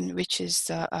Commission, which is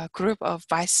a group of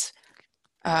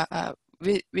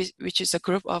which is a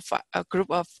group of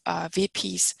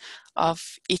VPs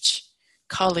of each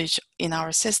college in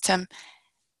our system,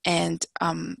 and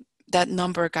that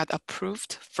number got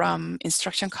approved from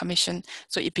Instruction Commission,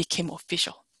 so it became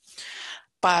official.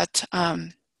 But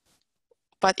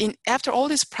after all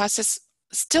this process,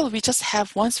 still we just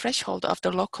have one threshold of the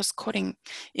low-cost coding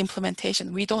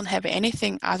implementation. We don't have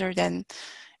anything other than.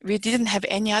 We didn't have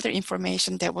any other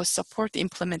information that would support the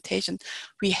implementation.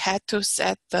 We had to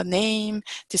set the name,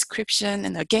 description,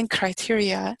 and again,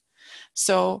 criteria.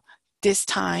 So this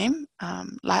time,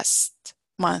 last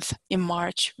month in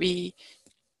March, we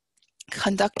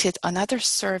conducted another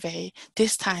survey,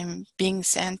 this time being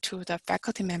sent to the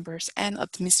faculty members and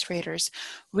administrators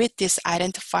with this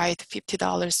identified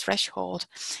 $50 threshold,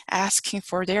 asking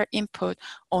for their input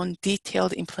on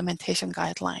detailed implementation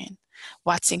guideline.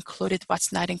 What's included,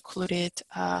 what's not included,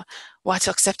 what's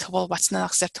acceptable, what's not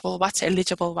acceptable, what's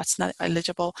eligible, what's not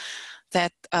eligible.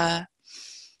 That the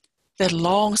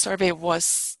long survey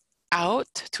was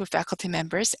out to faculty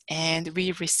members, and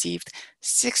we received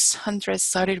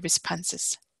 630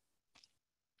 responses.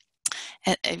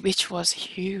 which was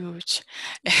huge.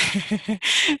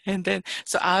 And then,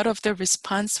 so out of the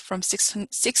response from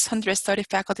 630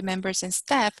 faculty members and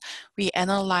staff, we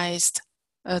analyzed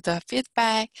the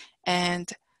feedback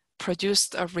and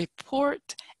produced a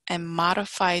report and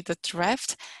modified the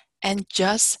draft and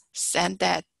just sent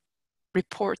that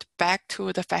report back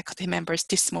to the faculty members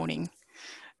this morning.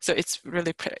 So it's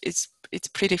really, it's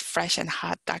pretty fresh and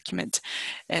hot document.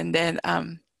 And then,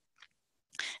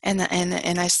 and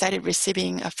I started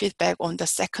receiving a feedback on the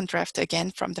second draft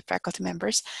again from the faculty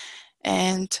members,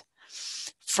 and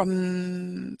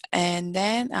then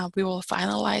we will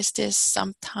finalize this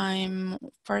sometime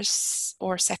first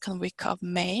or second week of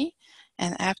May,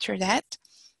 and after that,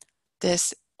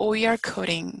 this OER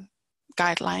coding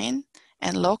guideline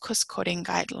and low-cost coding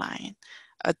guideline,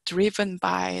 driven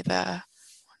by the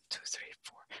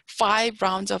 5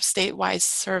 rounds of statewide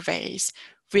surveys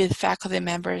with faculty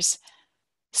members,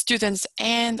 students,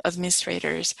 and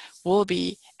administrators, will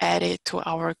be added to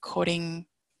our coding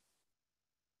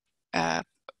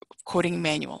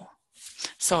manual.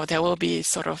 So that will be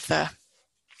sort of the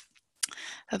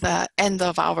end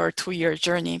of our 2-year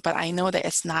journey, but I know that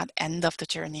it's not end of the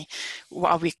journey.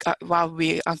 What we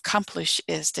accomplish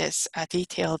is this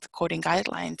detailed coding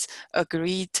guidelines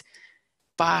agreed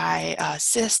by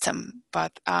system,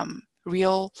 but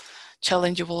real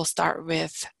challenge will start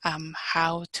with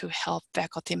how to help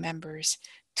faculty members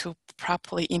to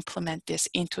properly implement this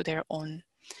into their own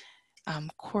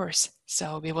course.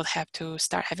 So we will have to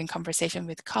start having conversation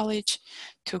with college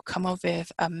to come up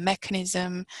with a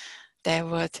mechanism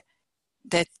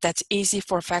that's easy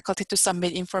for faculty to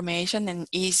submit information, and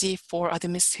easy for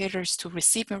administrators to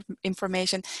receive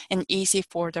information, and easy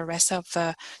for the rest of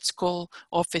the school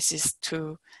offices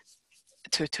to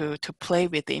play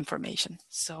with the information.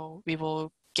 So we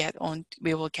will get on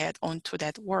to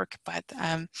that work, but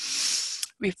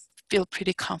we feel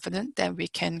pretty confident that we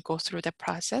can go through the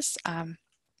process,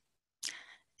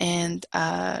 and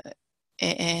I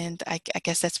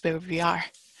guess that's where we are.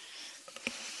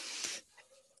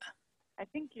 I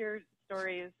think your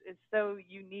story is so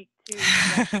unique too,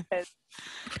 because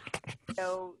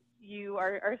you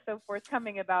are so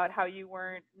forthcoming about how you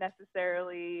weren't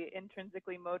necessarily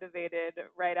intrinsically motivated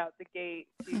right out the gate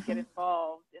to get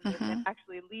involved in this and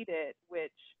actually lead it,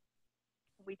 which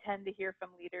we tend to hear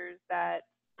from leaders that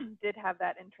did have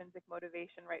that intrinsic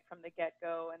motivation right from the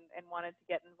get-go and wanted to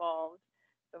get involved.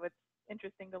 So it's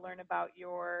interesting to learn about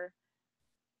your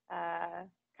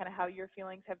kind of how your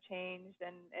feelings have changed,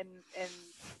 and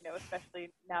especially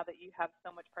now that you have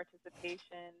so much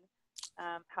participation,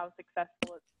 how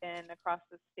successful it's been across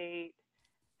the state.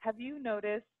 Have you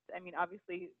noticed, I mean,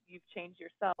 obviously you've changed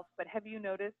yourself, but have you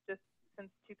noticed just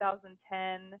since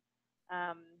 2010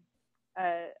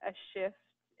 a shift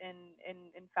in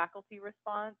faculty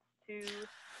response to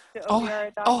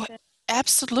OER adoption?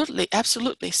 Absolutely.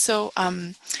 So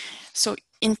so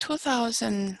in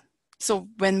 2000, so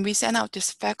when we sent out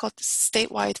this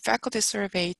statewide faculty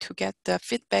survey to get the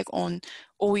feedback on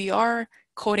OER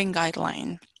coding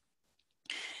guideline,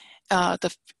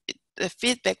 the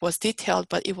feedback was detailed,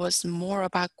 but it was more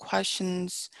about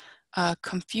questions,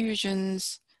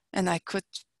 confusions, and I could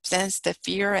sense the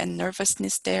fear and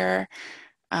nervousness there,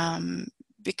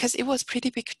 because it was pretty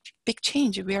big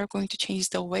change. We are going to change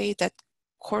the way that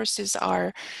courses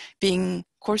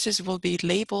will be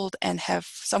labeled, and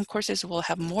some courses will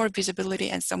have more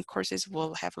visibility and some courses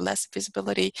will have less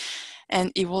visibility,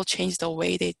 and it will change the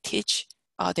way they teach,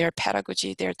 their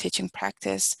pedagogy, their teaching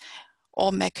practice.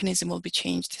 All mechanism will be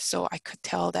changed. So I could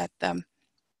tell that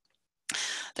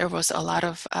there was a lot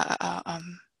of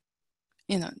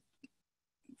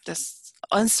this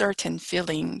uncertain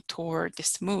feeling toward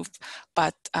this move.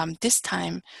 But this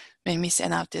time, when we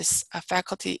sent out this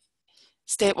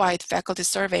statewide faculty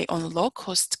survey on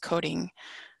low-cost coding,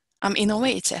 in a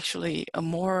way, it's actually a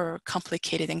more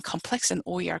complicated and complex than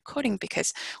OER coding,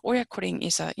 because OER coding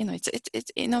is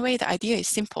it's in a way the idea is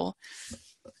simple.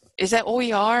 Is that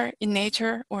OER in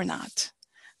nature or not?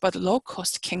 But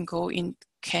low-cost can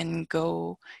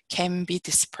be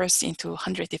dispersed into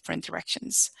 100 different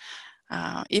directions,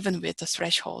 even with the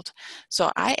threshold.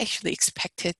 So I actually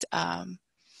expected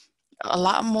a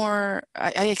lot more.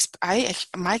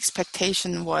 My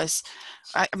expectation was,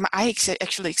 I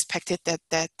actually expected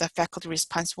that the faculty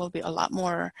response will be a lot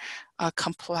more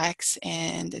complex,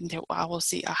 and I will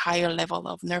see a higher level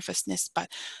of nervousness,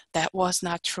 but that was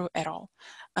not true at all.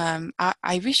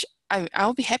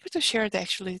 I'll be happy to share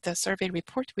the survey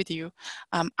report with you.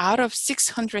 Out of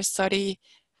 630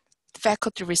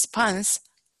 faculty response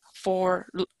for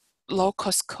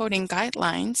low-cost coding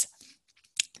guidelines,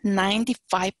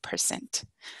 95%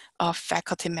 of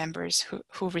faculty members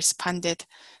who responded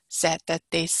said that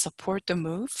they support the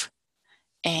move,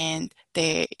 and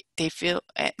they feel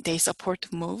they support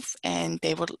the move, and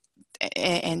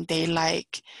they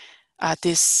like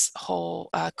this whole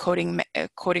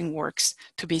coding works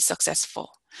to be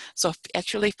successful. So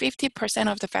actually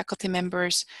 50% of the faculty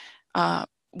members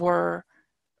were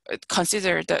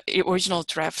considered the original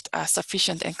draft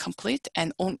sufficient and complete,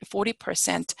 and only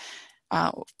 40%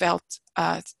 felt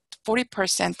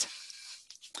 40%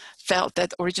 felt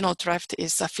that original draft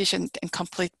is sufficient and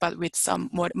complete, but with some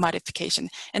modification.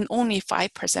 And only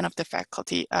 5% of the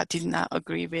faculty did not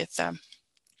agree with the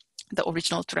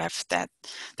original draft that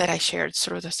I shared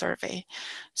through the survey.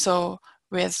 So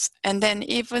and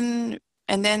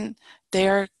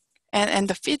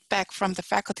the feedback from the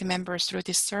faculty members through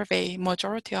this survey,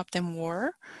 majority of them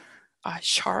were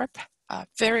sharp,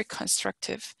 very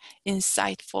constructive,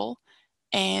 insightful,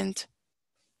 and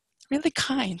really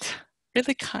kind.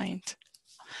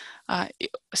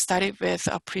 Started with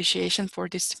appreciation for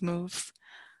this move,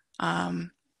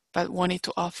 but wanted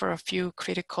to offer a few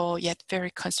critical yet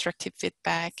very constructive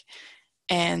feedback.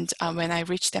 And when I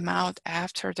reached them out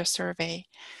after the survey,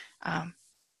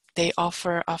 they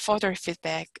offer further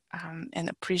feedback and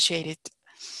appreciated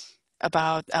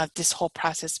about this whole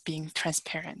process being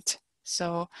transparent.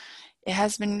 So it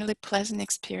has been a really pleasant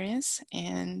experience,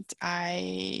 and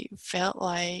I felt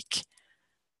like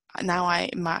now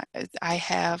I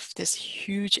have this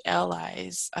huge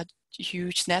allies, a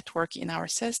huge network in our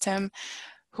system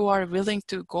who are willing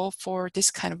to go for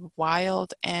this kind of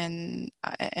wild and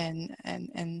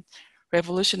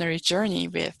revolutionary journey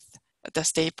with the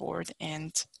state board,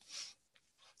 and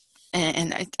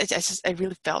I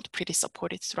really felt pretty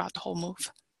supported throughout the whole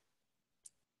move.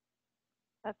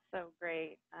 That's so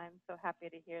great. I'm so happy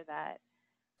to hear that.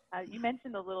 You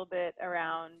mentioned a little bit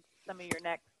around some of your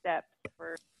next steps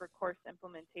for course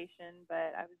implementation,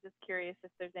 but I was just curious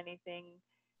if there's anything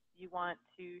you want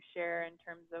to share in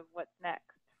terms of what's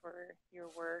next for your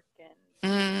work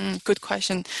and good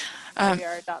question.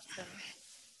 OER adoption.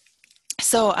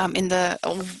 So in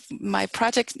my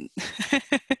project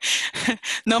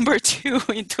number 2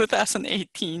 in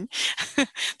 2018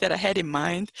 that I had in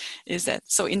mind is that,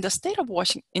 so in the state of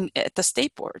Washington, at the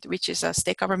State Board, which is a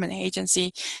state government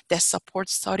agency that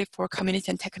supports 34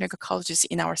 community and technical colleges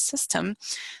in our system,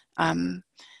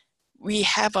 we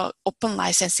have an open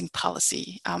licensing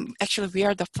policy. Actually, we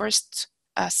are the first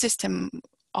system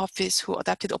office who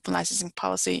adopted open licensing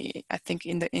policy, I think,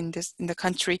 in the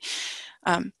country.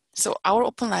 So our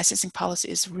open licensing policy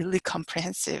is really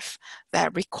comprehensive,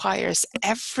 that requires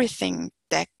everything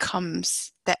that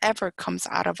ever comes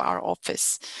out of our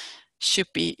office should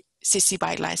be CC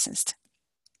BY licensed.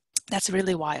 That's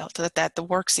really wild, that the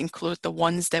works include the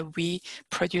ones that we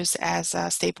produce as a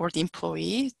state board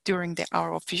employee during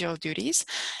our official duties,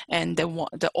 and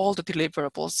all the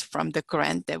deliverables from the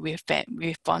grant that we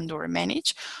fund or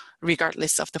manage,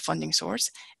 regardless of the funding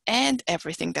source, and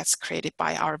everything that's created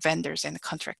by our vendors and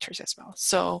contractors as well.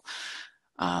 So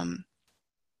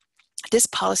this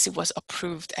policy was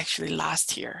approved actually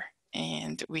last year,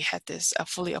 and we had this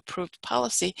fully approved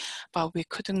policy, but we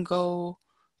couldn't go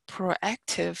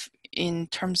proactive in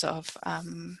terms of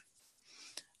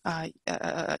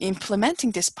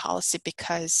implementing this policy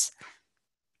because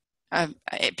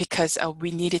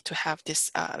we needed to have this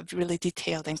really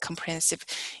detailed and comprehensive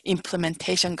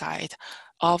implementation guide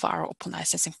of our open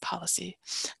licensing policy.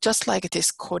 Just like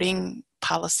this coding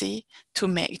policy,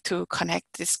 to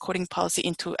connect this coding policy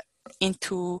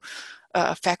into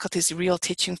faculty's real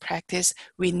teaching practice,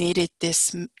 we needed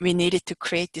to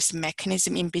create this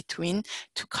mechanism in between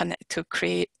to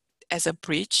create as a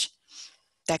bridge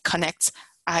that connects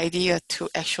idea to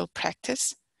actual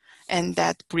practice. And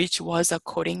that bridge was a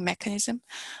coding mechanism.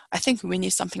 I think we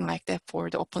need something like that for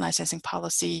the open licensing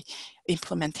policy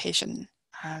implementation.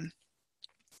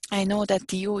 I know that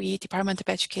DOE, Department of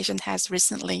Education, has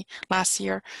recently, last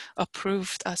year,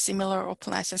 approved a similar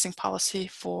open licensing policy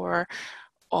for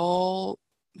all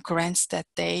grants that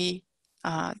they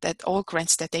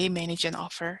manage and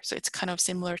offer. So it's kind of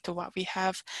similar to what we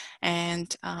have,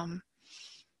 and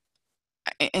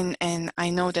I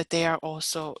know that they are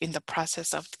also in the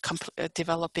process of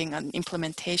developing an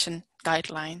implementation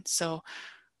guideline. So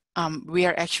we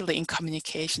are actually in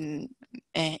communication,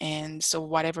 and so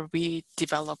whatever we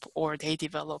develop or they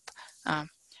develop,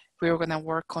 we're going to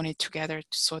work on it together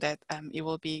so that it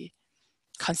will be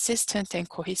consistent and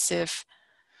cohesive.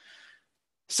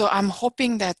 So I'm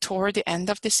hoping that toward the end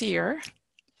of this year,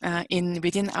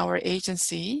 within our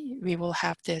agency, we will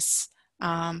have this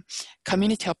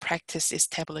community of practice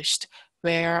established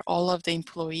where all of the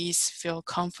employees feel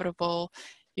comfortable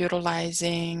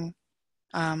utilizing,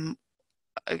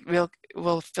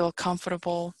 will feel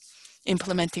comfortable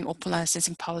implementing open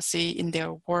licensing policy in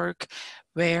their work,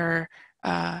 where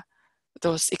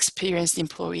those experienced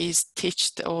employees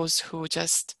teach those who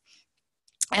just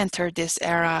entered this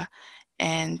era,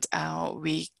 and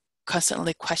we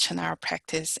constantly question our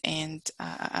practice and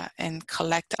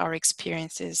collect our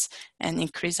experiences and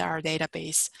increase our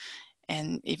database,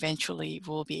 and eventually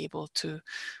we'll be able to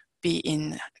be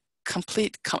in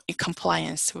complete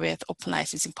compliance with open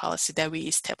licensing policy that we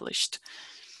established.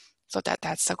 So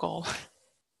that's the goal.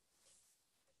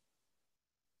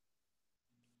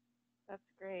 That's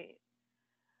great.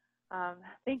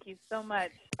 Thank you so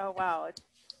much. Oh, wow. It's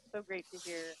so great to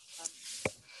hear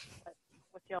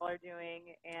what y'all are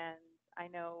doing. And I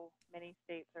know many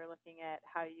states are looking at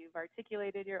how you've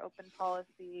articulated your open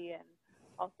policy. And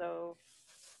also,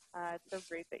 it's so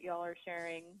great that y'all are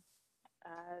sharing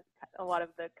a lot of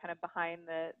the kind of behind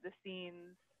the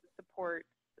scenes support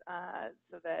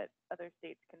so that other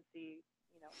states can see,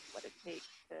 what it takes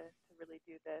to really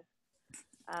do this.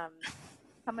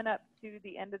 Coming up to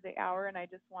the end of the hour, and I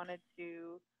just wanted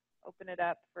to open it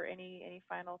up for any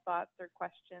final thoughts or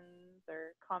questions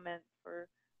or comments for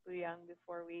Boyoung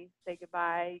before we say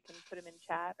goodbye. You can put them in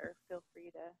chat or feel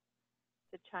free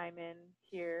to chime in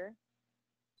here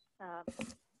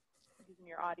using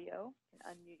your audio. You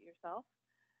can unmute yourself.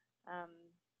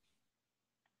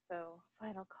 So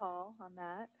final call on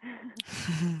that.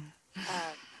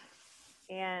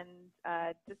 And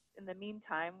just in the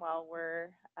meantime, while we're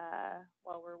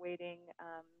waiting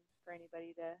for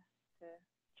anybody to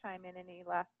chime in any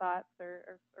last thoughts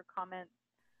or comments,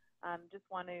 just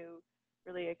want to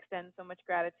really extend so much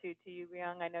gratitude to you,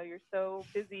 Boyoung. I know you're so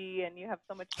busy and you have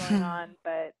so much going on,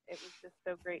 but it was just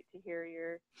so great to hear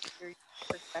your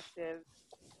perspective.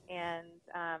 And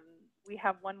we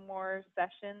have one more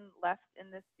session left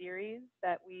in this series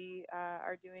that we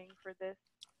are doing for this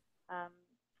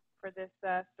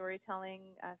storytelling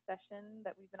session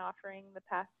that we've been offering the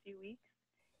past few weeks,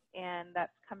 and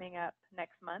that's coming up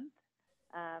next month.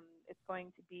 It's going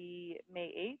to be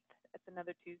May 8th. It's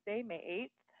another Tuesday, May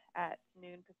 8th at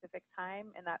noon Pacific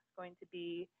time, and that's going to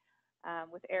be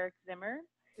with Eric Zimmer,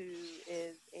 who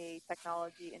is a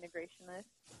technology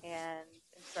integrationist and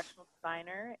instructional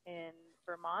designer in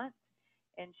Vermont,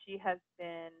 and she has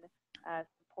been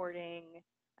supporting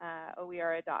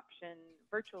OER adoption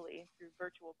virtually through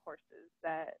virtual courses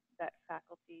that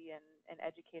faculty and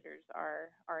educators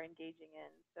are engaging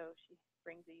in. So she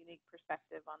brings a unique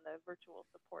perspective on the virtual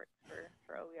support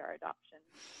for OER adoption.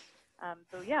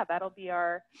 So yeah, that'll be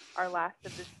our last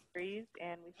of this series,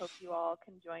 and we hope you all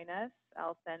can join us.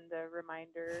 I'll send a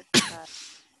reminder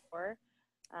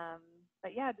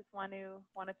but yeah, just want to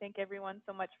thank everyone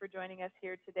so much for joining us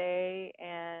here today.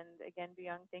 And again,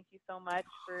 Boyoung, thank you so much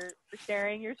for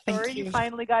sharing your story. You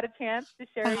finally got a chance to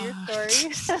share your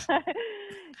story,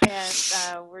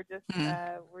 and we're just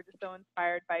so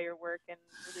inspired by your work, and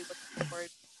really looking forward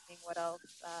to seeing what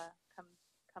else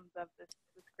comes of this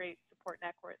great support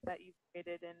network that you've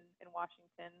created in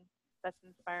Washington that's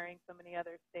inspiring so many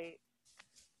other states.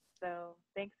 So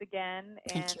thanks again,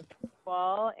 and thank you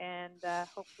all, and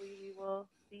hopefully we will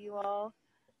see you all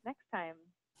next time.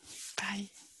 Bye.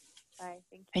 Bye.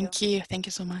 Thank you. Thank you. Thank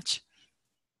you so much.